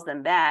even calls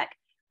them back,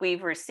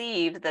 we've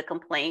received the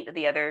complaint that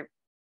the other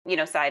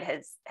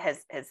side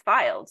has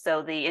filed.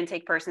 So the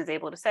intake person is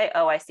able to say,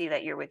 oh, I see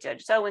that you're with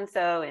Judge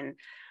so-and-so, and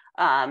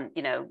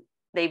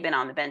they've been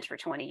on the bench for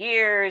 20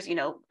 years,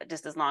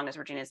 just as long as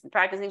Regina's been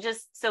practicing,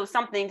 just so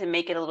something to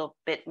make it a little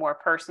bit more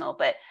personal.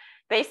 But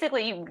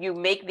basically you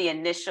make the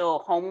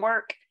initial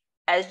homework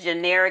as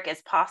generic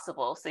as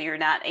possible, so you're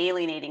not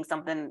alienating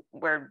something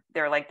where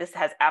they're like, this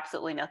has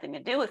absolutely nothing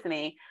to do with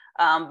me,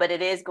 but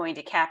it is going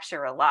to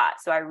capture a lot.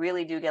 So I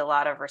really do get a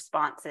lot of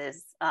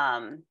responses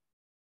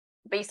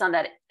based on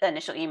that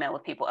initial email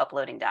with people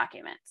uploading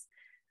documents.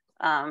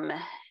 Can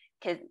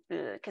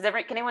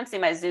anyone see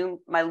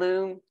my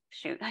Loom?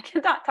 Shoot, I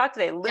cannot talk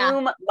today.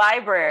 Loom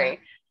library.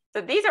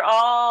 So these are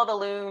all the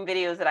Loom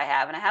videos that I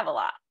have, and I have a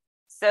lot.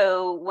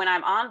 So when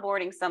I'm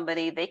onboarding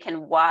somebody, they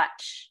can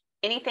watch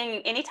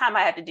anytime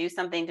I have to do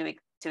something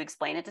to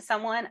explain it to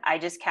someone, I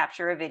just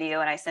capture a video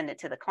and I send it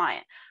to the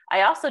client.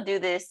 I also do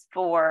this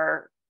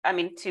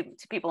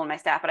to people in my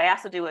staff, but I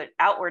also do it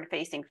outward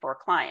facing for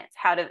clients,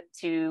 how to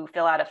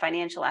fill out a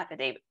financial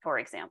affidavit, for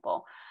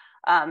example,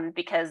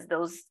 because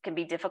those can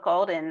be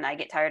difficult and I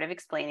get tired of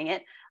explaining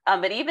it.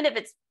 But even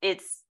if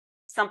it's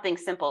something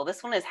simple,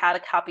 this one is how to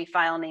copy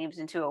file names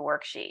into a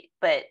worksheet.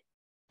 But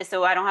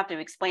so I don't have to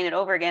explain it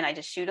over again. I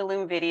just shoot a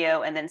Loom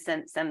video and then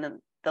send them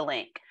the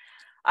link.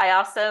 I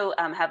also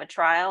have a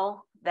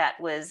trial that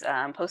was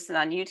posted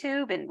on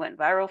YouTube and went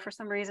viral for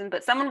some reason,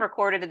 but someone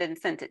recorded it and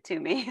sent it to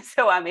me.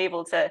 So I'm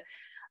able to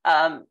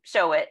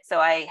show it. So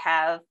I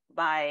have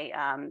my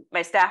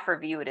staff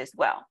review it as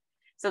well.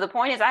 So the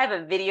point is I have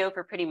a video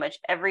for pretty much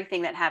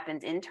everything that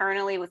happens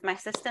internally with my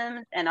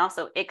system and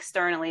also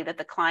externally that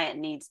the client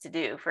needs to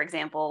do. For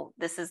example,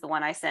 this is the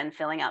one I send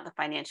filling out the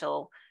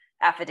financial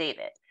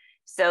affidavit.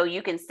 So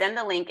you can send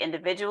the link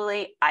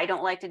individually. I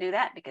don't like to do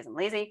that because I'm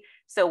lazy.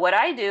 So what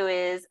I do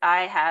is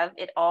I have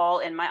it all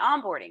in my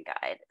onboarding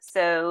guide.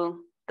 So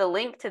the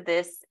link to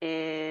this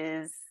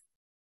is,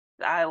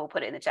 I will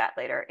put it in the chat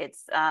later.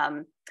 It's,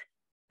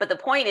 but the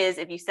point is,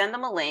 if you send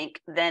them a link,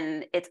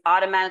 then it's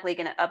automatically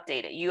going to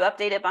update it. You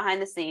update it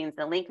behind the scenes,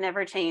 the link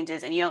never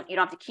changes, and you don't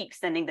have to keep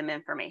sending them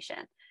information.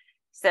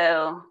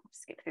 So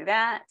skip through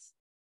that.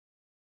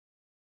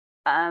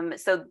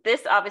 So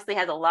this obviously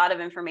has a lot of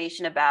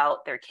information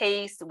about their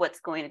case, what's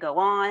going to go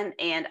on.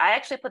 And I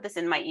actually put this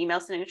in my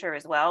email signature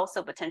as well,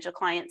 so potential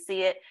clients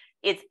see it.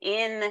 It's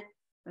in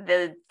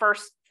the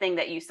first thing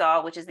that you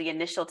saw, which is the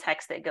initial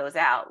text that goes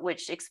out,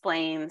 which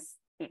explains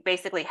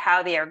basically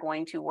how they are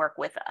going to work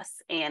with us.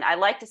 And I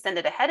like to send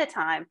it ahead of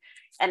time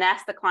and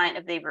ask the client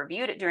if they've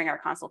reviewed it during our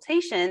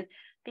consultation,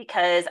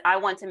 because I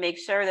want to make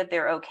sure that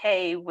they're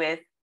okay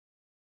with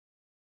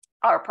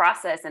our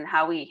process and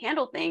how we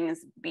handle things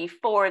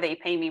before they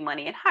pay me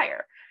money and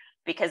hire.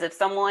 Because if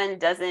someone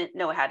doesn't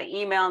know how to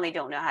email and they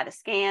don't know how to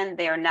scan,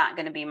 they are not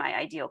going to be my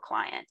ideal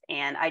client.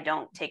 And I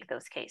don't take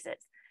those cases.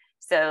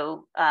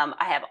 So I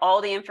have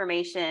all the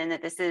information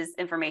that this is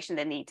information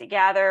they need to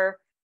gather.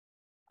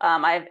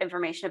 I have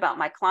information about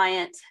my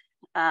client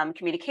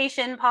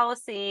communication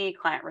policy,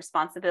 client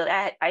responsibility.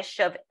 I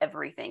shove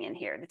everything in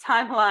here, the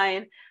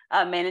timeline,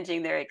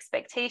 managing their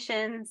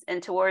expectations.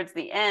 And towards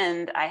the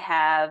end, I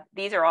have,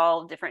 these are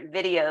all different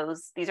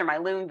videos. These are my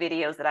Loom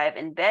videos that I have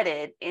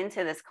embedded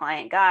into this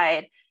client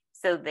guide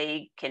so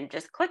they can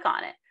just click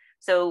on it.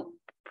 So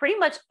pretty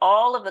much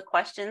all of the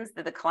questions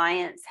that the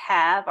clients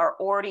have are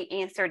already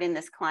answered in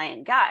this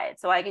client guide.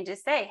 So I can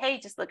just say, hey,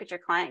 just look at your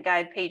client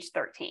guide, page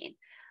 13.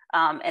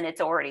 And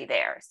it's already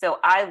there. So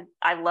I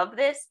love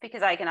this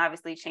because I can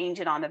obviously change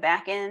it on the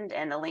back end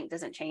and the link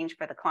doesn't change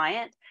for the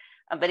client,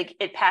 but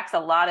it packs a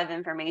lot of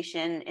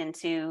information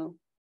into,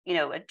 you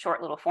know, a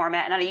short little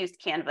format. And I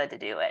used Canva to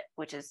do it,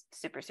 which is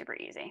super, super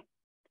easy.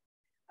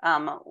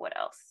 What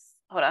else?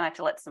 Hold on, I have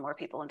to let some more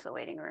people into the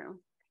waiting room.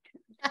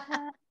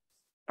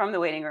 From the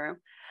waiting room.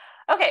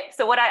 Okay,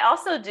 so what I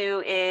also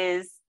do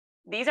is,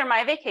 these are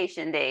my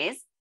vacation days.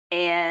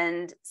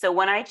 And so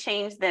when I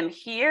change them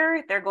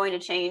here, they're going to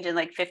change in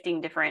like 15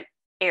 different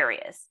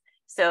areas.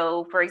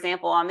 So for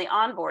example, on the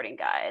onboarding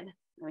guide,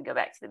 let me go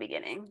back to the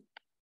beginning.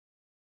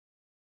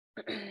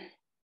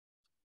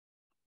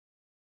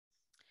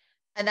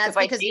 And that's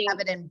so because you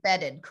have it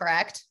embedded,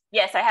 correct?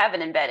 Yes, I have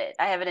it embedded.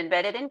 I have it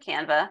embedded in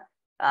Canva.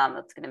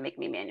 That's going to make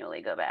me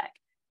manually go back.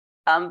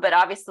 But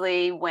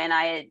obviously when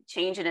I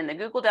change it in the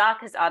Google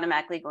Doc, it's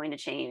automatically going to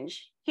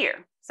change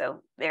here.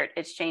 So there,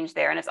 it's changed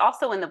there. And it's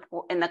also in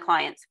the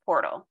client's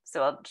portal.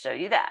 So I'll show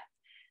you that.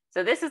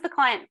 So this is the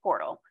client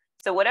portal.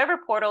 So whatever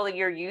portal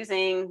you're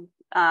using,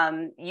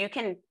 you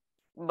can,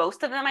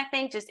 most of them, I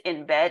think, just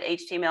embed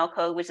HTML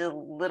code, which is a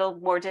little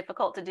more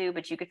difficult to do,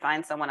 but you could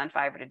find someone on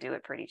Fiverr to do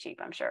it pretty cheap,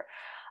 I'm sure.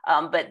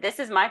 But this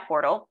is my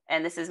portal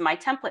and this is my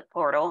template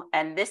portal.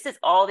 And this is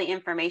all the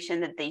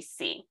information that they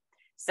see.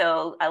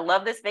 So I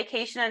love this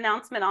vacation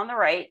announcement on the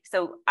right.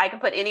 So I can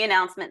put any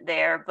announcement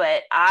there,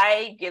 but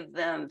I give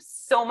them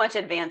so much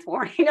advance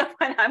warning of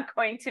when I'm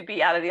going to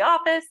be out of the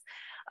office.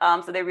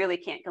 So they really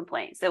can't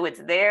complain. So it's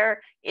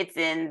there, it's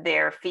in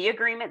their fee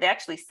agreement. They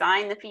actually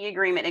sign the fee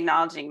agreement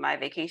acknowledging my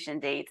vacation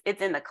dates.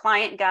 It's in the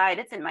client guide.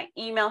 It's in my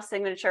email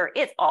signature.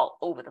 It's all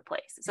over the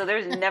place. So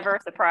there's never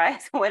a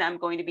surprise when I'm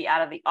going to be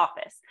out of the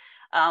office,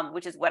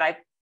 which is what I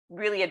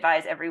really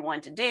advise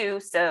everyone to do.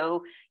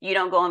 So you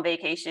don't go on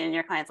vacation and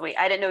your clients, wait,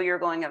 I didn't know you were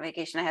going on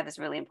vacation. I have this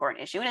really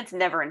important issue. And it's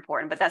never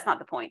important, but that's not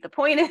the point. The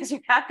point is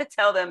you have to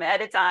tell them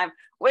ahead of time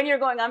when you're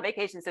going on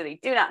vacation so they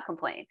do not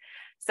complain.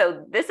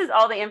 So this is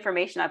all the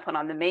information I put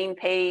on the main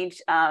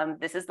page.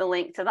 This is the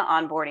link to the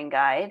onboarding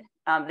guide.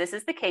 This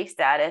is the case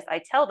status.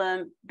 I tell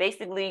them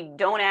basically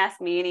don't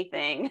ask me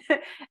anything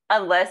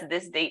unless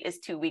this date is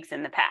 2 weeks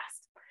in the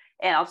past.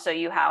 And I'll show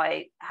you how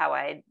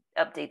I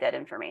update that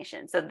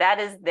information. So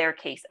that is their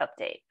case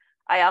update.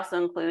 I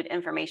also include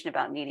information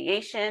about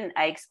mediation.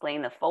 I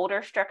explain the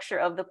folder structure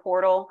of the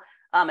portal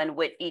and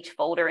what each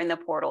folder in the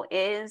portal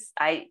is.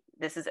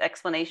 This is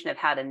explanation of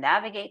how to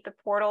navigate the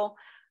portal.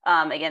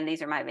 Again,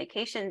 these are my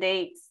vacation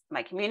dates,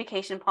 my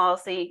communication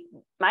policy.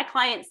 My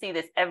clients see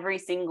this every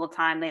single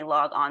time they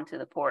log on to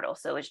the portal.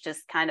 So it's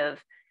just kind of,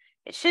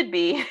 it should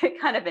be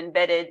kind of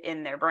embedded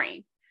in their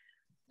brain.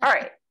 All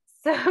right.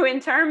 So in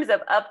terms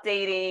of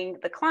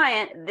updating the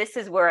client, this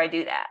is where I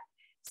do that.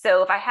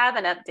 So if I have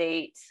an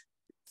update,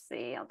 let's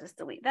see, I'll just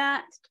delete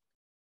that.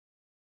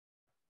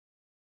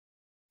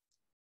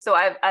 So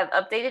I've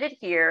updated it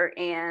here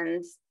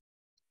and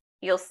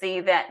you'll see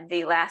that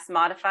the last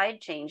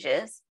modified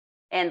changes.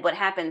 And what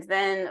happens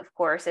then, of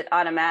course, it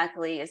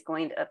automatically is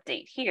going to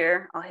update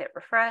here. I'll hit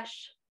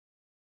refresh.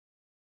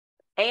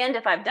 And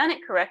if I've done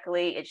it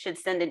correctly, it should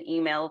send an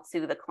email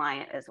to the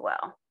client as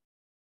well.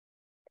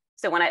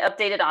 So when I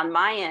update it on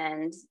my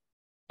end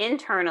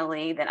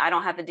internally, then I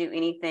don't have to do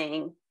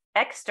anything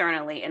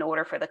externally in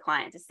order for the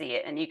client to see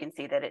it. And you can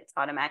see that it's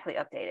automatically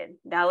updated.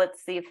 Now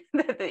let's see if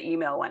the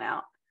email went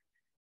out.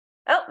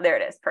 Oh, there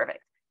it is.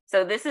 Perfect.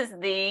 So this is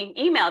the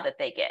email that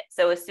they get.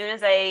 So as soon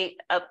as I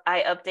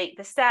update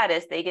the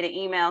status, they get an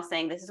email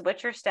saying, this is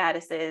what your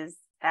status is.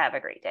 Have a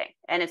great day.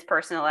 And it's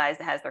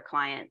personalized. It has their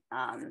client.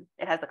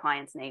 It has the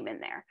client's name in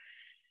there.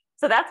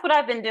 So that's what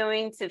I've been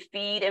doing to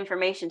feed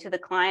information to the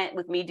client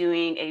with me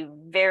doing a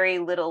very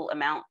little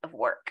amount of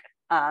work.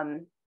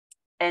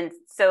 And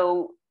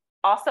so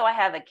also I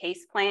have a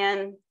case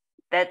plan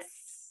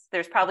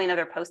there's probably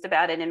another post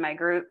about it in my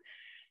group.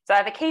 So I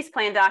have a case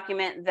plan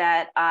document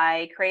that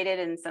I created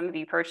and some of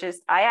you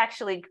purchased. I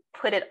actually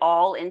put it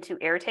all into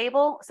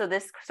Airtable. So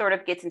this sort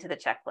of gets into the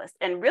checklist.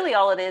 And really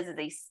all it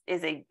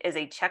is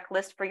a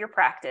checklist for your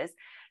practice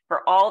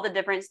for all the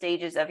different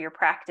stages of your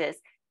practice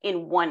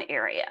in one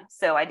area.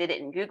 So I did it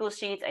in Google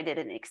Sheets, I did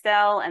it in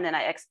Excel, and then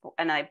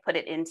I put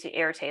it into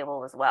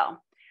Airtable as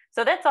well.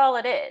 So that's all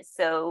it is.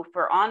 So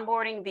for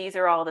onboarding, these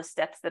are all the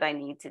steps that I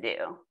need to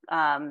do.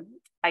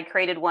 I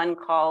created one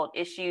called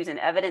issues and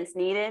evidence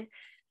needed.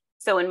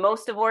 So in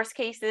most divorce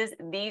cases,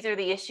 these are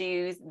the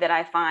issues that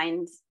I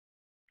find,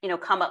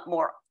 come up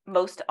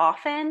most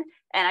often.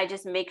 And I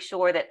just make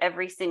sure that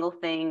every single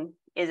thing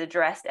is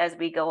addressed as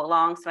we go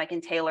along, so I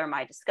can tailor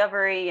my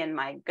discovery and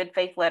my good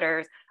faith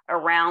letters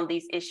around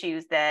these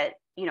issues that,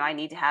 I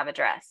need to have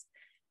addressed.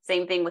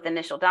 Same thing with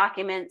initial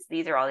documents.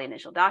 These are all the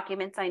initial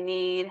documents I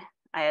need.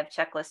 I have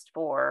checklists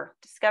for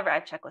discovery. I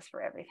have checklists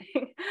for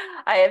everything.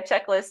 I have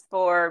checklists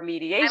for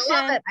mediation.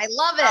 I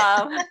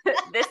love it.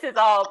 This is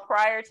all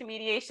prior to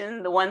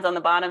mediation. The ones on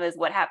the bottom is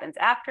what happens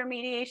after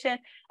mediation.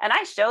 And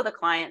I show the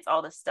clients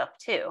all this stuff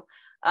too.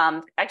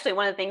 Actually,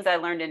 one of the things I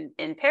learned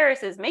in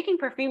Paris is making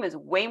perfume is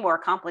way more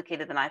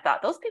complicated than I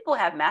thought. Those people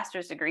have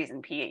master's degrees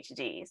and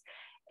PhDs.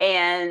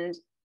 And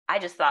I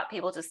just thought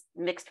people just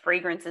mixed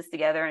fragrances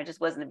together and it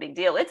just wasn't a big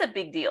deal. It's a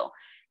big deal.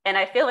 And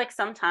I feel like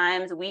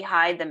sometimes we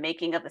hide the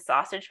making of the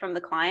sausage from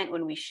the client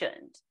when we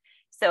shouldn't.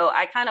 So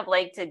I kind of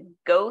like to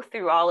go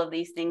through all of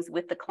these things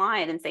with the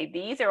client and say,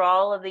 these are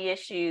all of the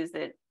issues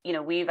that,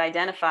 we've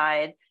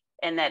identified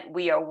and that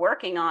we are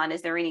working on.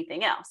 Is there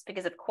anything else?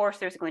 Because of course,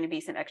 there's going to be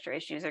some extra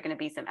issues. There are going to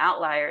be some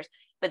outliers,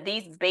 but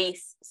these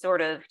base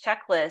sort of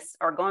checklists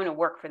are going to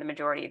work for the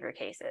majority of your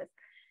cases.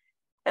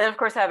 And then of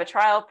course, I have a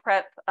trial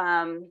prep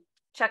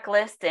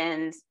checklist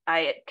and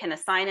I can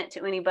assign it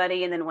to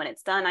anybody. And then when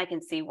it's done, I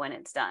can see when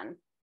it's done.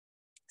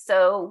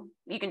 So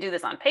you can do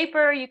this on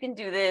paper. You can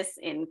do this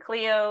in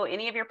Clio,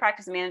 any of your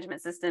practice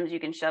management systems, you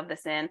can shove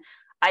this in.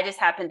 I just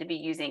happen to be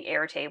using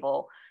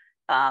Airtable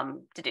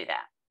to do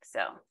that.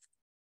 So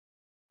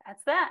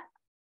that's that.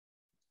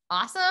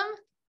 Awesome.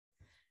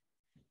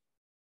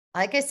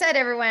 Like I said,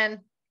 everyone,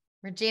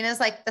 Regina's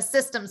like the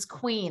systems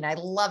queen. I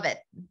love it.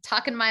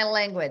 Talking my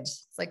language.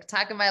 It's like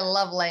talking my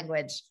love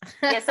language.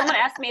 Yeah, someone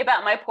asked me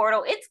about my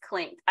portal. It's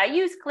Clinked. I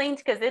use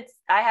Clinked because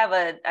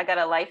I got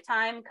a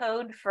lifetime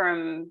code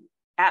from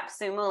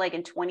AppSumo. Like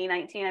in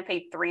 2019, I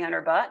paid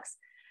 $300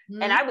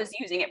 and I was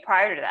using it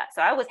prior to that.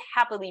 So I was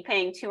happily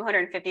paying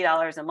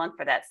 $250 a month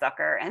for that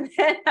sucker. And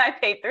then I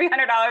paid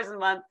 $300 a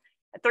month,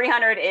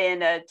 $300 in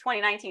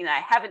 2019. And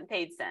I haven't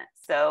paid since.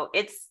 So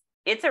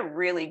it's a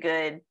really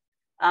good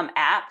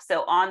app.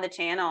 So on the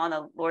channel, on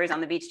the Lawyers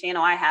on the Beach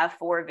channel, I have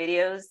 4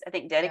 videos, I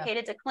think,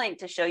 dedicated to Clink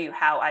to show you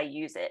how I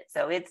use it.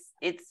 So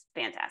it's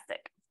fantastic.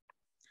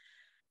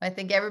 I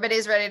think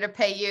everybody's ready to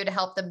pay you to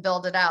help them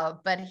build it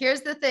out. But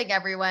here's the thing,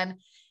 everyone.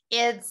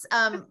 It's,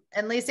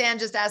 and Lisa Ann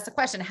just asked the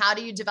question, how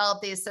do you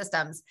develop these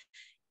systems?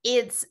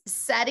 It's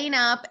setting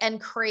up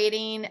and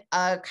creating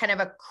a kind of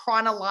a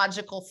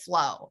chronological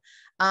flow.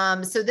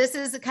 So this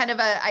is kind of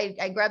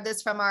I grabbed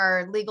this from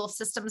our legal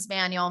systems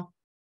manual.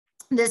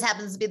 This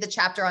happens to be the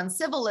chapter on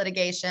civil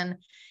litigation.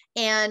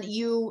 And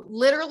you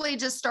literally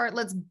just start,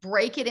 let's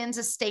break it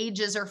into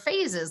stages or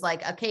phases,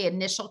 like, okay,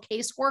 initial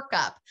case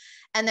workup.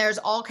 And there's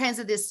all kinds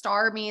of this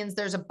star means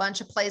there's a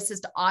bunch of places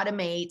to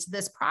automate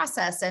this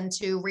process and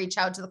to reach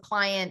out to the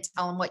client,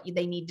 tell them what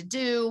they need to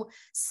do,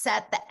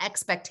 set the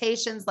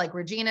expectations like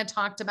Regina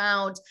talked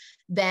about,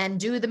 then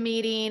do the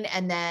meeting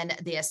and then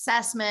the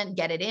assessment,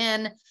 get it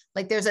in.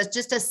 Like there's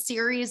just a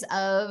series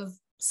of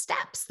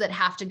steps that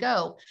have to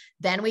go.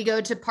 Then we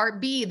go to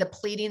part B, the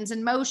pleadings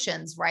and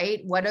motions,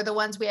 right? What are the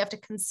ones we have to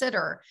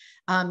consider?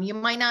 You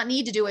might not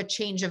need to do a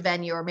change of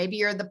venue, or maybe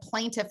you're the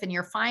plaintiff and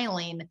you're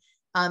filing.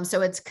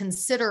 So it's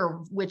consider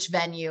which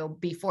venue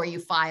before you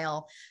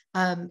file,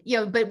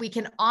 but we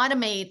can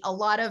automate a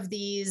lot of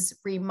these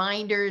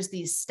reminders,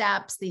 these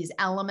steps, these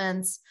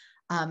elements,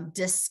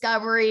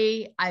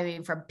 discovery. I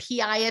mean, from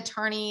PI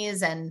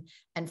attorneys and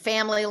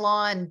family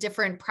law and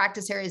different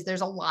practice areas,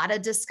 there's a lot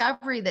of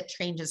discovery that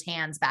changes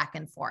hands back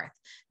and forth.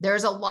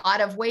 There's a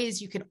lot of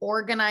ways you can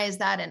organize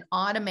that and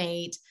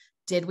automate.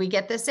 Did we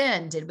get this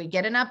in? Did we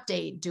get an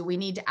update? Do we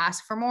need to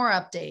ask for more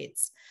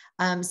updates?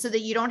 So that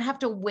you don't have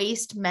to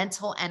waste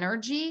mental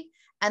energy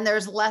and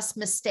there's less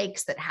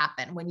mistakes that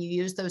happen when you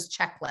use those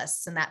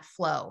checklists and that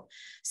flow.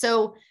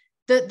 So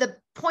the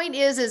point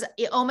is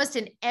almost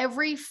in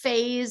every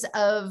phase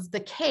of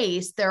the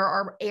case, there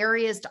are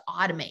areas to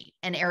automate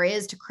and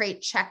areas to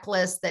create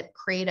checklists that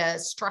create a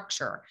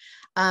structure.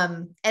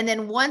 And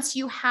then once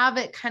you have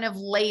it kind of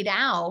laid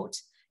out,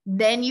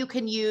 Then you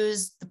can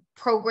use the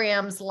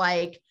programs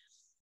like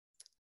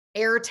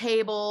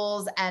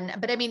Airtables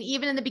but I mean,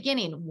 even in the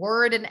beginning,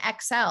 Word and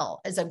Excel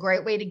is a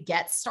great way to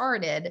get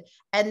started.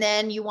 And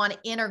then you want to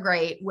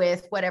integrate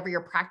with whatever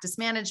your practice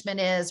management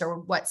is or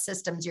what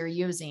systems you're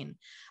using.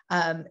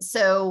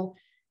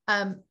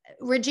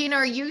 Regina,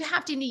 are you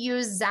having to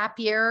use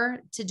Zapier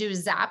to do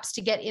Zaps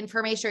to get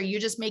information? Or are you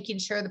just making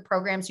sure the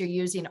programs you're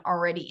using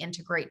already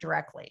integrate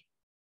directly?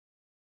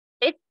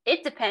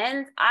 It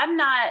depends. I'm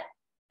not,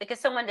 because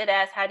someone did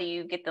ask, how do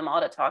you get them all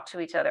to talk to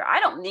each other? I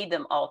don't need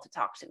them all to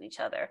talk to each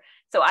other.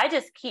 So I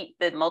just keep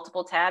the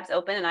multiple tabs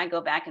open and I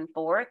go back and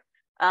forth.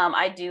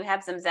 I do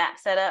have some Zap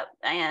set up.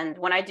 And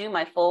when I do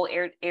my full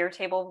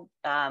Airtable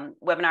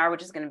webinar,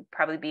 which is going to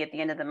probably be at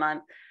the end of the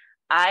month,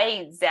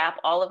 I zap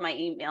all of my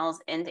emails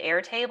into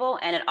Airtable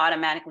and it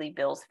automatically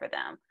bills for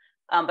them.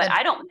 But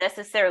I don't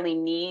necessarily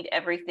need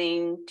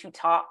everything to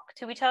talk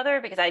to each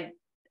other because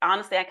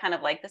honestly, I kind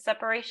of like the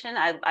separation.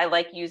 I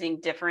like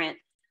using different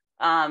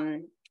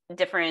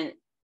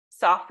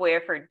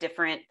software for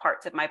different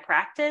parts of my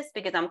practice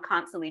because I'm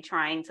constantly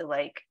trying to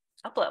like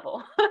up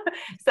level.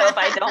 So if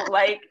I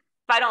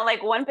don't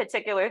like one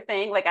particular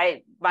thing,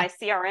 like my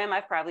CRM,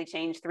 I've probably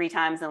changed 3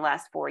 times in the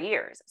last 4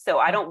 years. So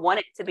I don't want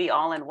it to be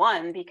all in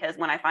one because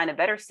when I find a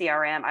better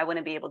CRM, I want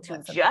to be able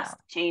to just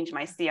change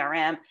my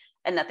CRM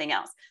and nothing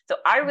else. So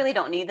I really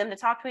don't need them to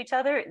talk to each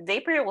other.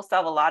 Zapier will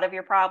solve a lot of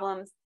your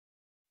problems.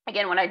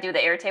 Again, when I do the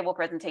Airtable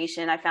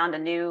presentation, I found a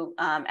new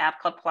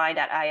app called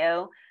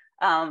Ply.io.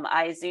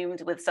 I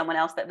Zoomed with someone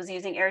else that was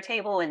using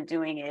Airtable and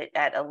doing it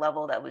at a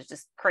level that was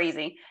just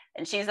crazy.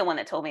 And she's the one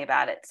that told me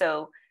about it.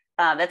 So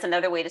that's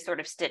another way to sort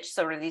of stitch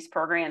sort of these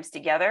programs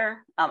together.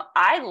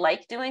 I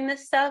like doing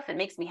this stuff. It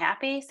makes me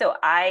happy. So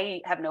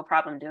I have no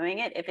problem doing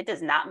it. If it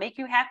does not make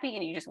you happy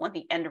and you just want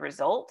the end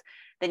result,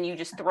 then you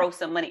just throw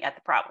some money at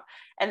the problem.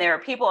 And there are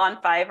people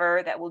on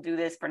Fiverr that will do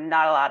this for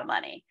not a lot of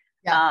money.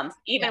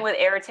 Even with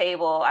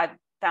Airtable, I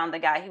found the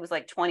guy, he was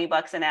like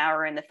 $20 an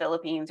hour in the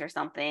Philippines or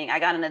something. I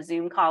got on a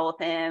Zoom call with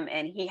him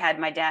and he had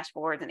my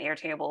dashboards and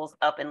Airtables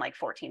up in like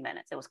 14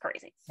 minutes. It was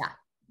crazy. Yeah.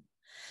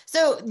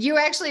 So you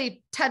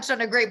actually touched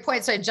on a great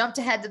point. So I jumped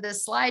ahead to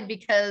this slide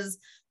because,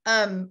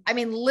 I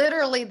mean,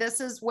 literally this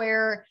is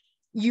where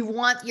you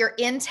want your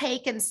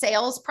intake and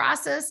sales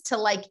process to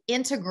like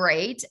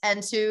integrate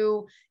and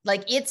to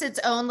like, it's its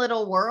own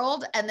little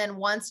world. And then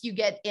once you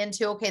get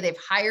into, okay, they've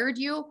hired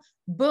you,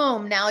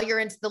 boom, now you're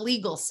into the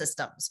legal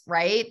systems,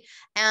 right?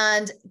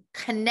 And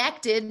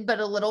connected, but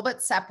a little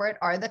bit separate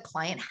are the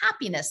client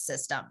happiness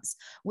systems,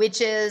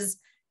 which is,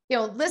 you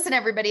know, listen,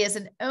 everybody, as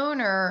an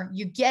owner,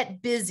 you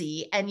get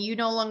busy and you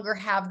no longer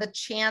have the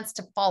chance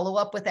to follow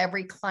up with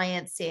every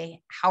client,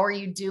 say, how are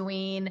you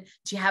doing?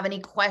 Do you have any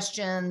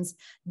questions?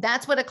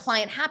 That's what a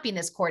client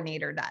happiness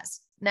coordinator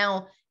does.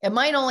 Now, it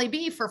might only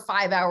be for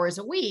 5 hours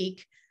a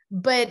week,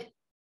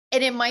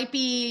 and it might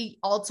be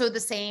also the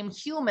same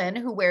human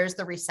who wears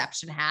the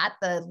reception hat,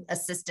 the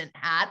assistant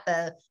hat,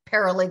 the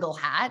paralegal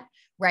hat,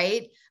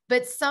 right?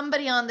 But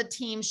somebody on the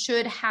team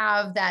should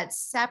have that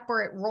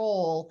separate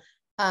role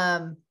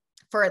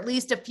for at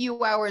least a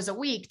few hours a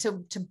week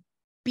to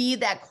be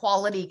that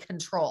quality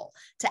control,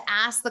 to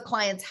ask the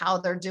clients how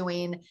they're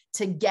doing,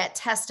 to get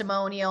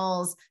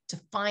testimonials, to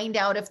find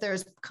out if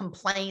there's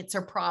complaints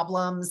or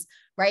problems,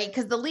 right?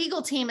 Because the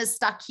legal team is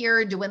stuck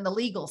here doing the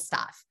legal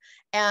stuff.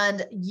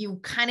 And you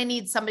kind of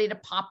need somebody to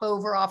pop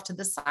over off to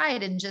the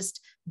side and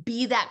just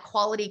be that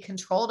quality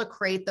control to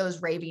create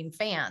those raving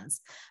fans.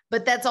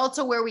 But that's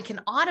also where we can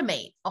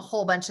automate a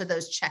whole bunch of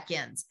those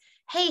check-ins.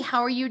 Hey,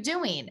 how are you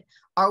doing?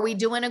 Are we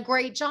doing a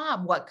great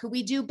job? What could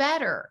we do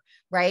better?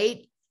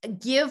 Right?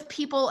 Give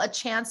people a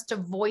chance to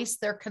voice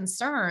their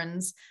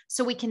concerns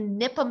so we can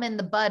nip them in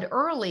the bud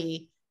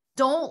early.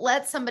 Don't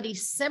let somebody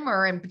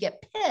simmer and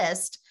get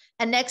pissed.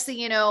 And next thing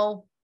you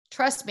know,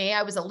 trust me,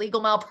 I was a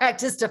legal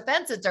malpractice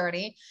defense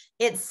attorney.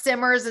 It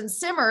simmers and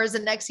simmers.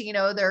 And next thing you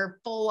know, they're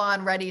full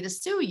on ready to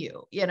sue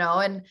you, you know?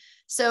 And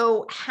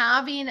so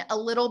having a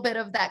little bit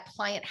of that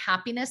client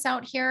happiness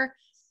out here,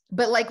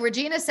 but like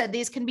Regina said,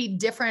 these can be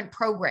different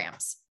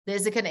programs.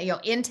 There's a, you know,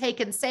 intake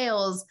and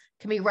sales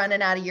can be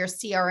running out of your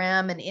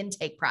CRM and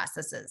intake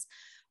processes.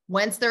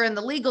 Once they're in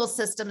the legal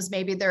systems,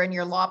 maybe they're in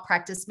your law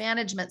practice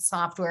management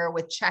software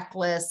with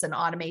checklists and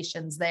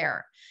automations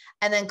there.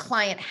 And then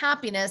client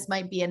happiness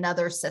might be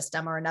another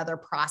system or another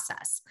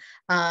process.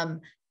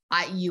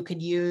 You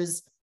could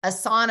use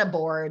Asana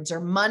boards or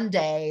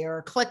Monday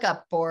or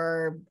ClickUp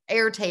or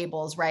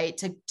Airtables, right?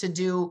 To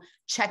do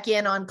check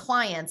in on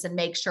clients and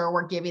make sure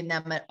we're giving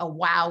them a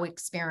wow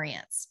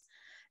experience.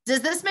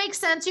 Does this make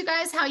sense, you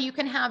guys, how you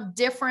can have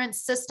different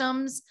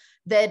systems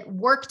that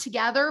work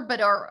together,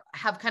 but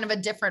have kind of a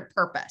different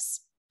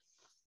purpose?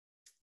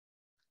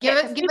 Give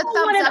a thumbs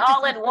up.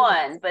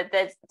 All-in-one, but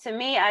that's, to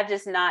me, I've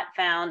just not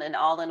found an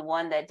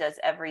all-in-one that does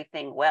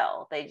everything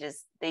well. They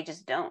just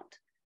don't.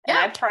 And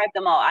I've tried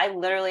them all. I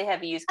literally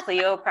have used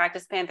Clio,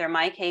 Practice Panther,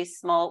 MyCase,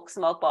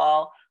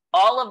 Smokeball,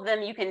 all of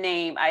them you can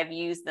name. I've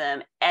used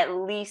them at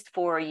least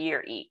for a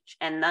year each,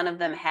 and none of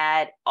them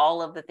had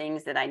all of the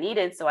things that I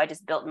needed. So I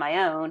just built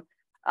my own.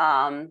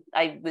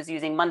 I was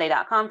using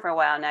Monday.com for a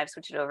while, and I've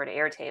switched it over to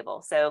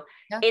Airtable. So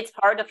Yeah. it's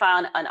hard to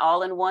find an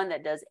all-in-one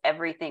that does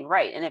everything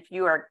right. And if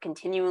you are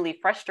continually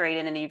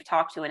frustrated and you've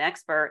talked to an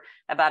expert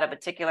about a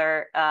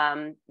particular,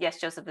 yes,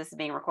 Joseph, this is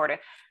being recorded,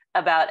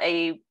 about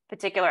a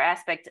particular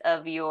aspect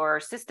of your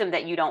system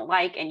that you don't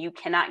like and you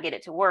cannot get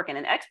it to work and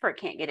an expert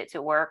can't get it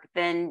to work,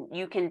 then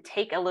you can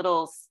take a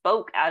little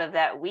spoke out of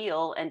that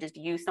wheel and just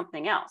use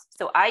something else.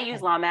 So I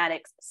use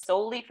Lawmatics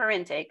solely for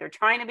intake. They're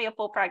trying to be a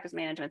full practice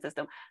management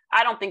system.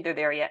 I don't think they're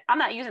there yet. I'm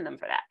not using them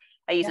for that.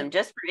 I use them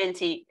just for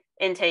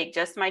intake,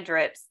 just my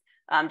drips,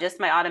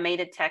 just my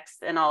automated text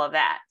and all of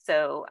that.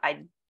 So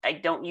I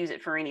don't use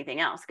it for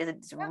anything else because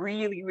it's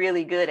really,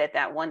 really good at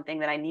that one thing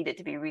that I need it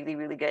to be really,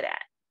 really good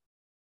at.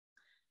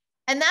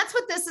 And that's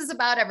what this is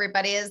about,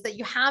 everybody, is that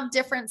you have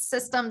different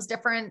systems,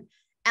 different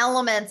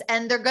elements,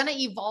 and they're going to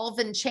evolve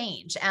and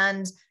change.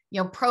 And,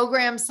 you know,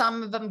 programs,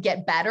 some of them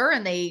get better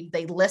and they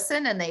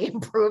listen and they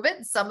improve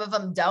it. Some of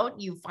them don't.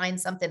 You find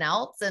something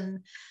else. And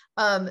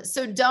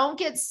so don't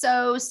get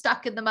so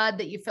stuck in the mud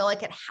that you feel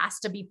like it has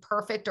to be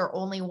perfect or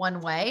only one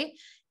way.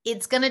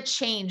 It's going to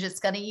change. It's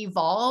going to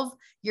evolve.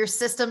 Your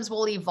systems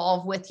will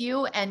evolve with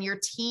you and your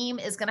team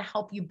is going to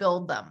help you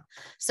build them.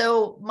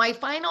 So my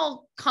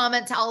final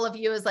comment to all of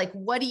you is like,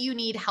 what do you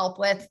need help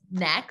with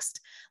next?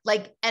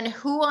 Like, and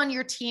who on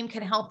your team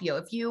can help you?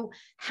 If you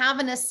have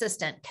an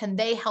assistant, can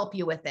they help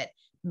you with it?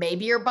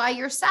 Maybe you're by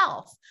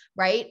yourself,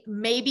 right?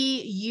 Maybe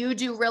you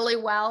do really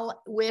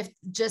well with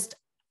just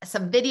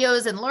some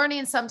videos and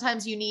learning.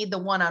 Sometimes you need the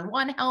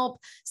one-on-one help,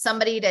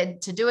 somebody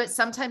to do it.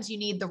 Sometimes you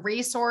need the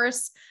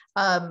resource.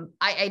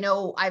 I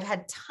know I've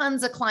had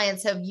tons of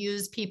clients have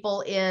used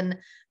people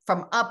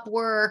from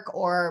Upwork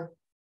or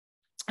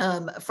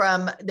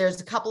there's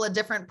a couple of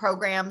different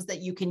programs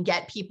that you can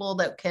get people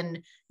that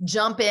can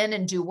jump in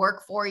and do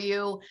work for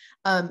you.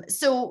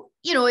 So,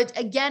 you know,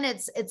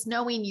 it's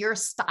knowing your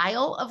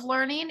style of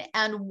learning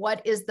and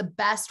what is the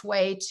best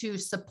way to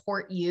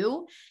support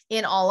you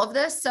in all of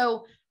this.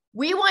 So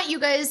we want you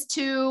guys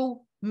to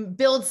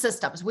build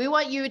systems. We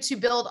want you to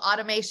build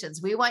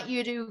automations. We want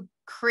you to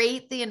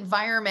create the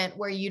environment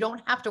where you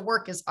don't have to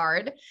work as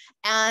hard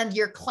and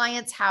your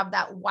clients have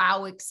that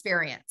wow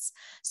experience.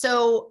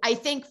 So I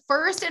think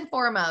first and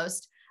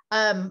foremost,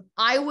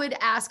 I would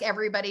ask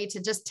everybody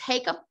to just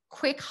take a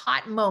quick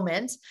hot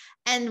moment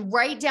and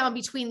write down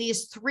between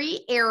these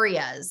three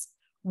areas,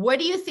 what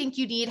do you think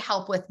you need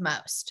help with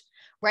most,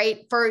 right?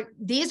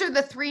 These are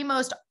the three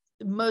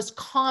most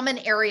common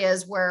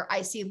areas where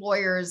I see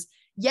lawyers.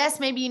 Yes,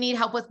 maybe you need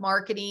help with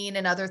marketing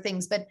and other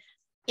things, but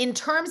in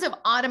terms of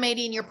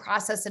automating your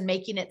process and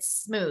making it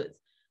smooth,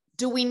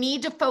 do we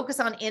need to focus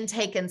on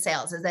intake and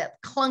sales? Is that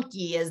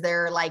clunky? Is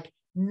there like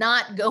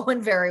not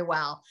going very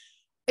well?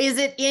 Is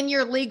it in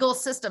your legal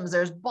systems?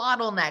 There's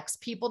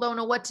bottlenecks. People don't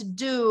know what to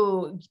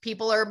do.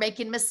 People are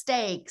making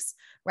mistakes,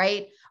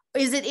 right?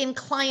 Is it in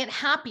client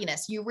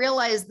happiness? You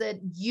realize that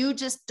you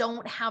just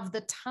don't have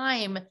the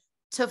time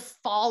to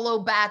follow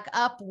back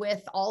up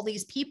with all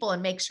these people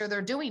and make sure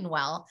they're doing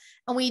well.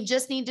 And we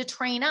just need to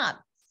train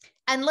up.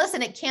 And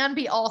listen, it can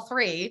be all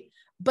three,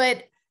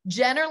 but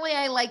generally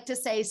I like to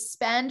say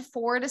spend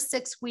 4 to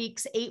 6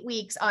 weeks, 8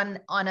 weeks on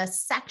a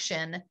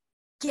section,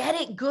 get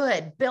it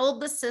good,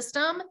 build the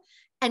system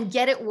and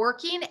get it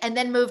working and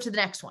then move to the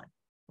next one,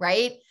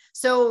 right?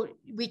 So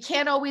we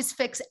can't always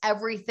fix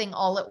everything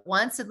all at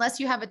once unless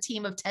you have a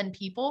team of 10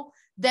 people,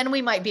 then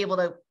we might be able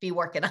to be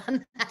working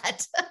on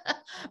that.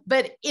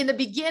 But in the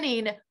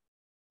beginning,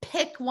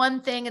 pick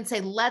one thing and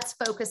say, let's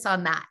focus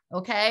on that.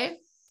 Okay.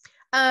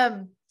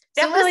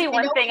 Definitely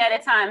one thing at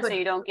a time so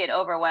you don't get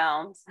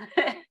overwhelmed.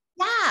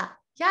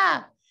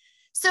 Yeah.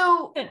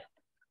 So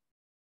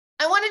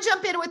I want to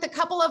jump in with a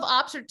couple of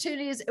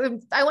opportunities.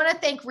 I want to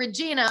thank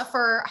Regina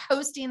for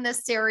hosting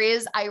this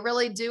series. I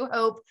really do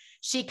hope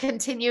she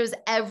continues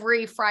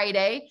every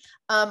Friday.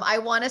 I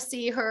want to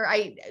see her.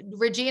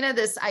 Regina,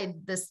 this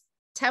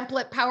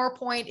template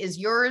PowerPoint is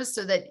yours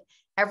so that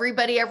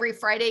everybody every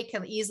Friday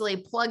can easily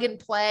plug and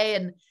play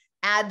and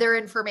add their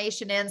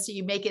information in so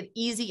you make it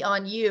easy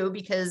on you,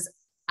 because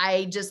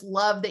I just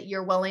love that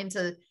you're willing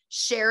to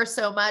share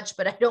so much,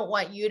 but I don't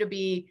want you to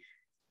be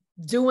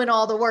doing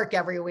all the work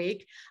every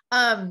week.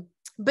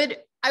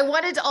 But I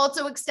wanted to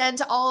also extend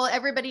to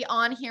everybody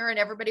on here and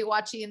everybody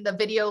watching the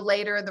video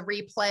later, the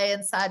replay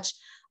and such,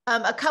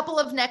 a couple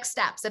of next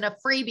steps and a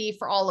freebie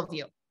for all of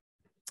you.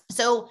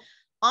 So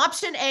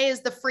option A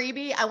is the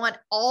freebie. I want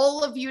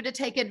all of you to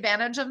take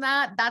advantage of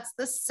that. That's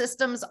the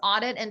systems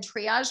audit and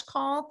triage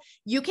call.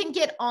 You can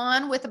get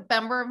on with a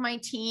member of my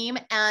team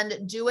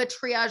and do a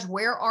triage.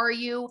 Where are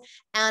you?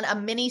 And a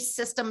mini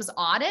systems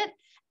audit.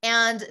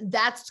 And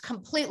that's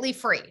completely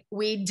free.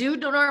 We do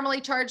normally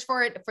charge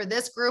for it. For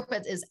this group,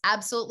 it is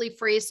absolutely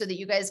free so that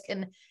you guys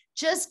can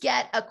just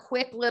get a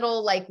quick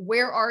little, like,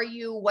 where are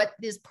you? What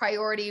is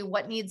priority?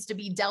 What needs to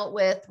be dealt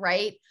with,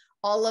 right?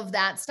 All of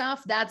that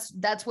stuff.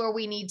 That's where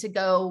we need to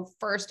go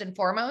first and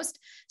foremost.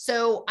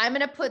 So I'm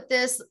going to put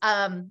this,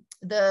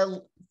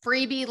 the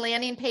freebie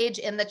landing page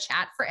in the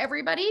chat for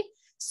everybody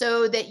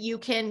so that you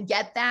can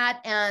get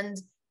that. And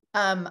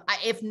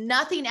If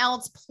nothing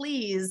else,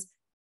 please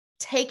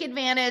take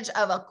advantage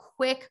of a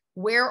quick,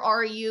 where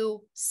are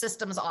you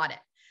systems audit.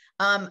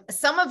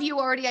 Some of you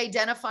already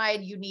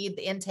identified you need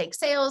the intake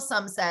sales.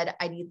 Some said,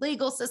 I need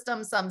legal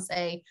systems. Some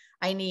say,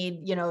 I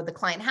need, the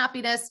client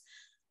happiness.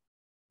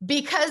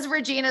 Because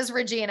Regina's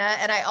Regina,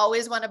 and I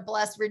always want to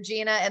bless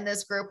Regina and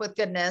this group with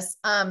goodness.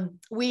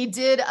 We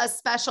did a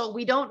special,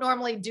 we don't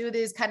normally do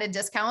these kind of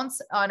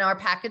discounts on our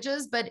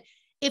packages, but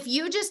if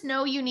you just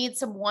know you need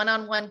some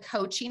one-on-one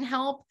coaching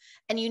help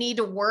and you need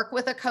to work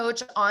with a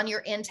coach on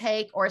your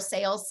intake or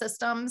sales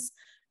systems,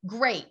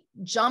 great.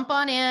 Jump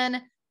on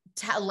in,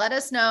 let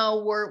us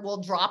know.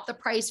 We'll drop the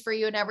price for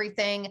you and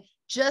everything.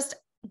 Just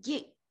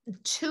get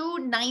 2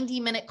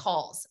 90-minute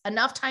calls,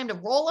 enough time to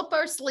roll up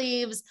our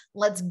sleeves.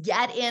 Let's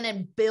get in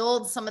and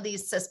build some of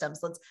these systems.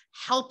 Let's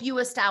help you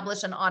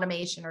establish an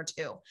automation or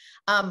two.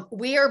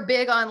 We are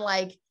big on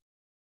like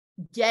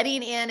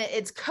getting in.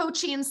 It's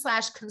coaching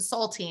 /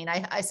 consulting.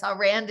 I saw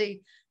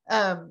Randy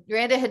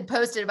had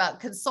posted about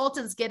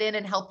consultants get in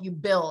and help you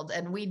build.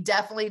 And we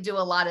definitely do a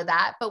lot of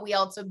that, but we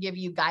also give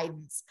you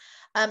guidance.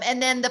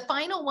 And then the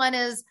final one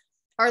is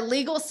our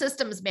legal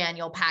systems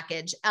manual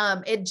package.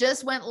 It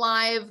just went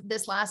live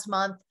this last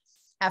month.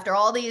 After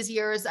all these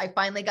years, I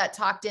finally got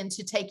talked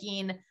into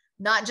taking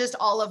not just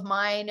all of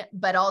mine,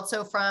 but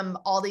also from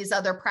all these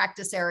other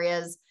practice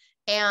areas.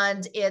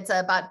 And it's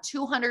about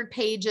 200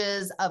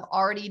 pages of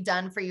already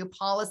done for you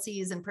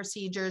policies and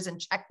procedures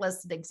and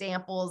checklists and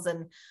examples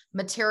and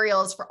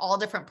materials for all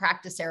different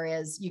practice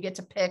areas. You get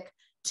to pick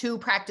 2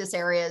 practice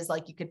areas,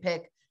 like you could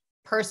pick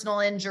personal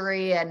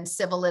injury and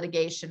civil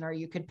litigation, or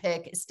you could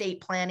pick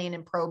estate planning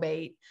and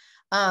probate.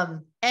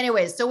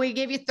 Anyways, so we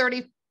gave you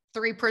 33%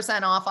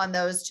 off on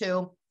those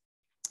 2.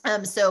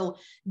 So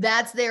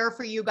that's there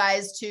for you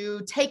guys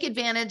to take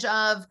advantage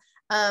of.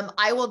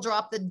 I will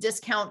drop the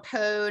discount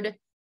code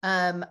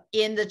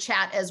in the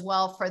chat as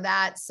well for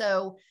that.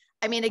 So,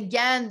 I mean,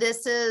 again,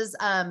 this is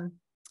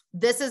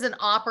an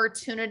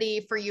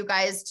opportunity for you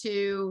guys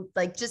to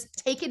like,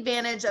 just take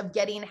advantage of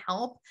getting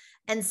help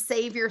and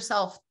save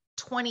yourself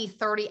 20,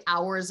 30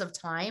 hours of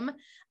time,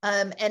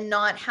 and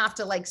not have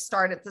to like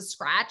start at the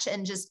scratch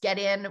and just get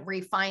in,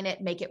 refine it,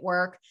 make it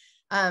work.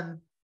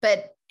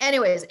 But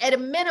anyways, at a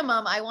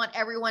minimum, I want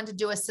everyone to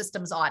do a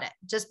systems audit,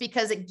 just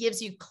because it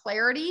gives you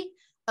clarity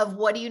of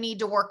what do you need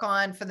to work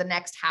on for the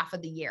next half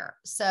of the year.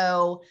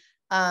 So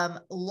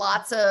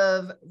lots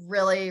of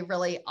really,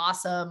 really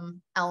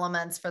awesome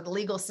elements for the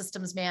legal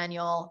systems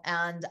manual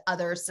and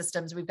other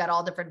systems. We've got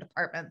all different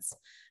departments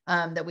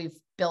that we've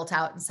built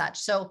out and such.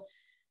 So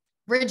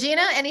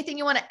Regina, anything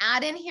you want to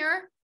add in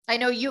here? I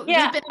know you've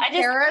been in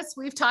Paris.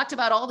 We've talked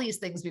about all these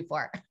things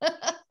before.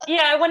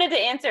 Yeah, I wanted to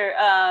answer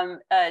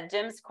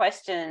Jim's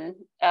question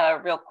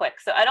real quick.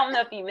 So I don't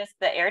know if you missed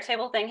the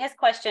Airtable thing. His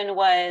question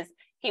was,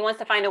 he wants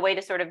to find a way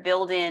to sort of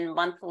build in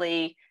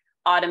monthly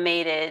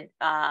automated,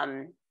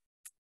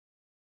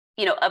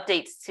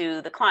 updates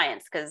to the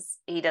clients, because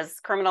he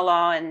does criminal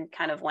law and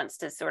kind of wants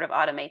to sort of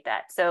automate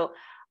that. So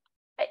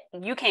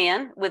you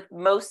can, with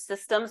most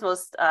systems,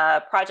 most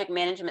project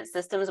management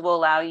systems will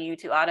allow you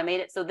to automate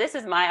it. So this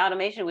is my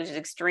automation, which is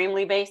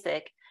extremely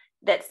basic,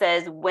 that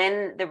says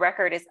when the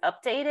record is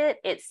updated,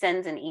 it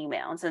sends an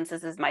email. And since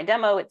this is my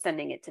demo, it's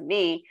sending it to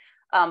me.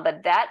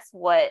 But that's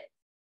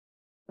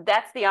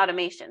the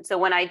automation. So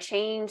when I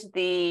change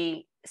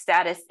the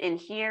status in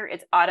here,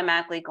 it's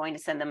automatically going to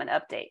send them an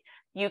update.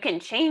 You can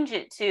change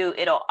it to,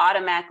 it'll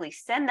automatically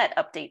send that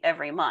update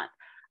every month.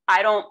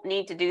 I don't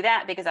need to do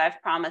that because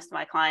I've promised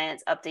my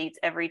clients updates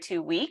every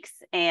 2 weeks.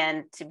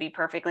 And to be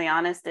perfectly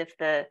honest, if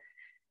the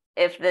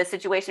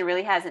situation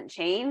really hasn't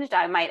changed,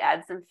 I might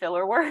add some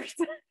filler words,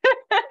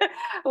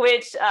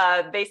 which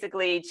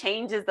basically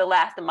changes the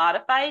last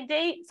modified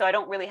date. So I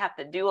don't really have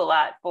to do a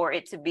lot for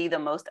it to be the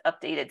most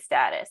updated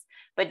status.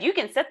 But you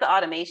can set the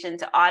automation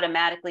to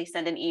automatically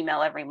send an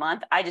email every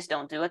month. I just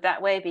don't do it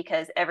that way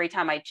because every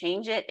time I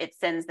change it, it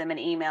sends them an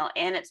email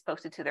and it's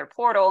posted to their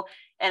portal.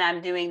 And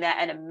I'm doing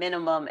that at a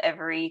minimum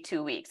every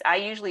 2 weeks. I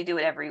usually do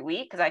it every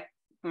week because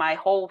my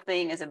whole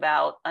thing is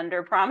about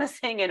under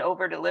promising and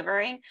over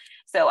delivering.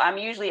 So I'm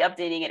usually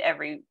updating it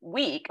every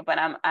week, but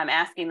I'm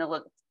asking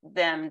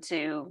them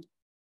to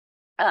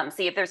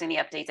see if there's any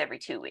updates every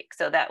 2 weeks.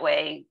 So that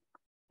way,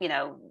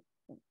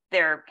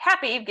 they're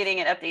happy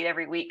getting an update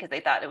every week because they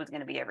thought it was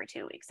going to be every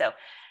 2 weeks. So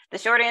the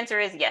short answer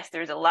is yes,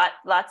 there's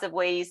lots of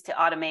ways to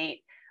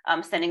automate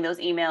sending those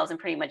emails in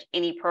pretty much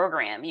any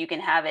program. You can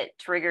have it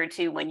triggered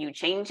to when you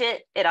change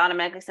it, it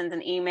automatically sends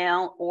an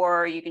email,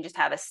 or you can just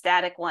have a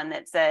static one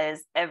that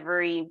says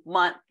every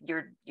month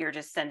you're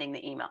just sending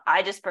the email.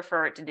 I just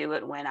prefer to do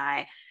it when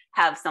I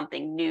have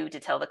something new to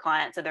tell the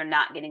client, so they're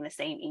not getting the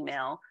same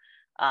email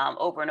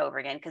over and over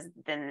again, because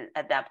then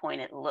at that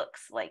point it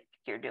looks like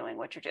you're doing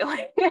what you're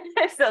doing.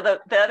 So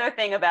the other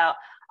thing about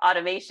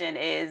automation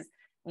is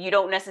you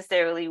don't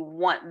necessarily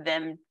want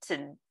them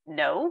to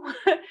know.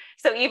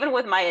 So even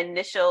with my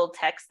initial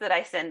text that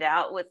I send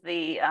out with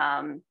the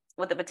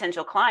with the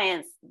potential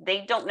clients,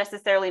 they don't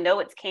necessarily know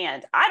it's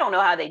canned. I don't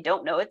know how they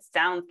don't know. It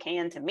sounds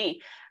canned to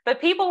me,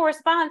 but people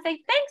respond and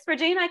say, thanks,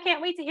 Regina. I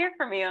can't wait to hear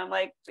from you. I'm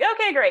like,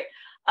 okay, great.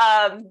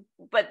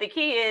 But the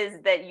key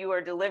is that you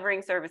are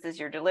delivering services,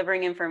 you're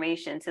delivering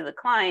information to the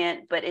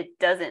client, but it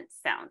doesn't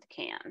sound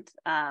canned.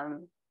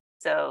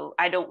 So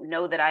I don't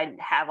know that I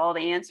have all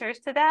the answers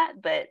to that,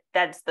 but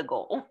that's the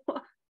goal.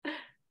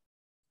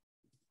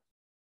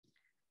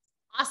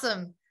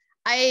 Awesome.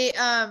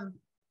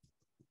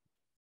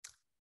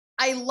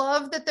 I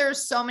love that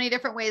there's so many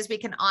different ways we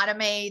can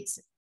automate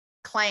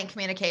client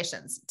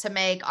communications to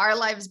make our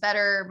lives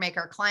better, make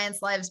our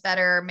clients' lives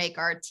better, make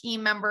our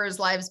team members'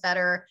 lives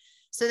better,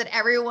 so that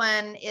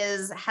everyone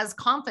has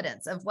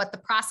confidence of what the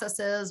process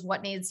is,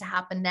 what needs to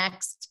happen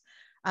next.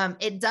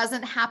 It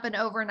doesn't happen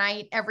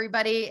overnight,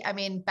 everybody. I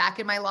mean, back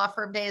in my law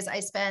firm days,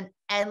 I spent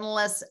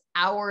endless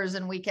hours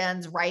and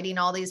weekends writing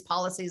all these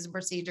policies and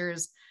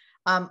procedures.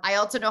 I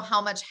also know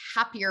how much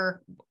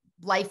happier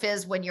life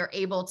is when you're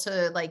able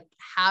to like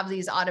have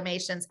these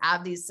automations,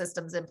 have these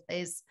systems in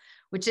place,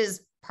 which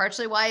is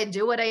partially why I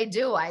do what I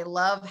do. I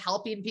love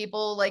helping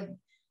people like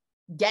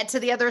get to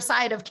the other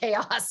side of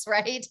chaos,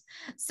 right?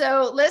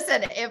 So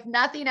listen, if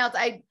nothing else,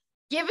 I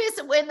give us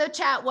in the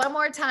chat one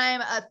more time,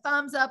 a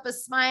thumbs up, a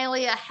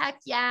smiley, a heck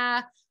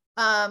yeah.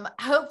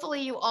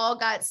 Hopefully you all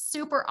got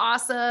super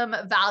awesome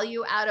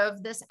value out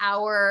of this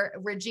hour.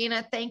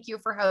 Regina, thank you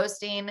for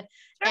hosting.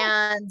 Sure.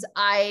 And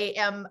I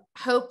am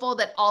hopeful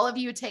that all of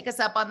you take us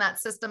up on that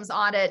systems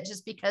audit,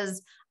 just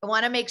because I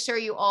want to make sure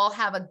you all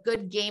have a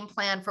good game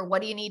plan for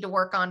what do you need to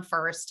work on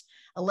first.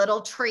 A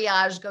little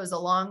triage goes a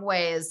long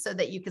ways so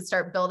that you can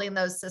start building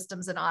those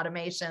systems and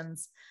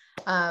automations.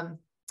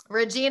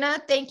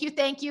 Regina, thank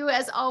you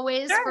as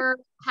always Sure. for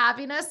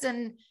having us.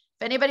 And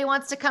if anybody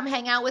wants to come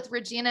hang out with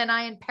Regina and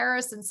I in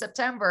Paris in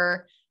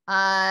September,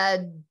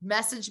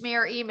 message me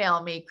or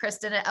email me,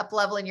 Kristen at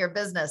Upleveling Your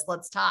Business.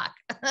 Let's talk.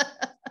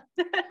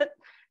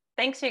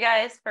 Thanks you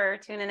guys for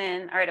tuning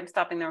in. All right, I'm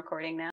stopping the recording now.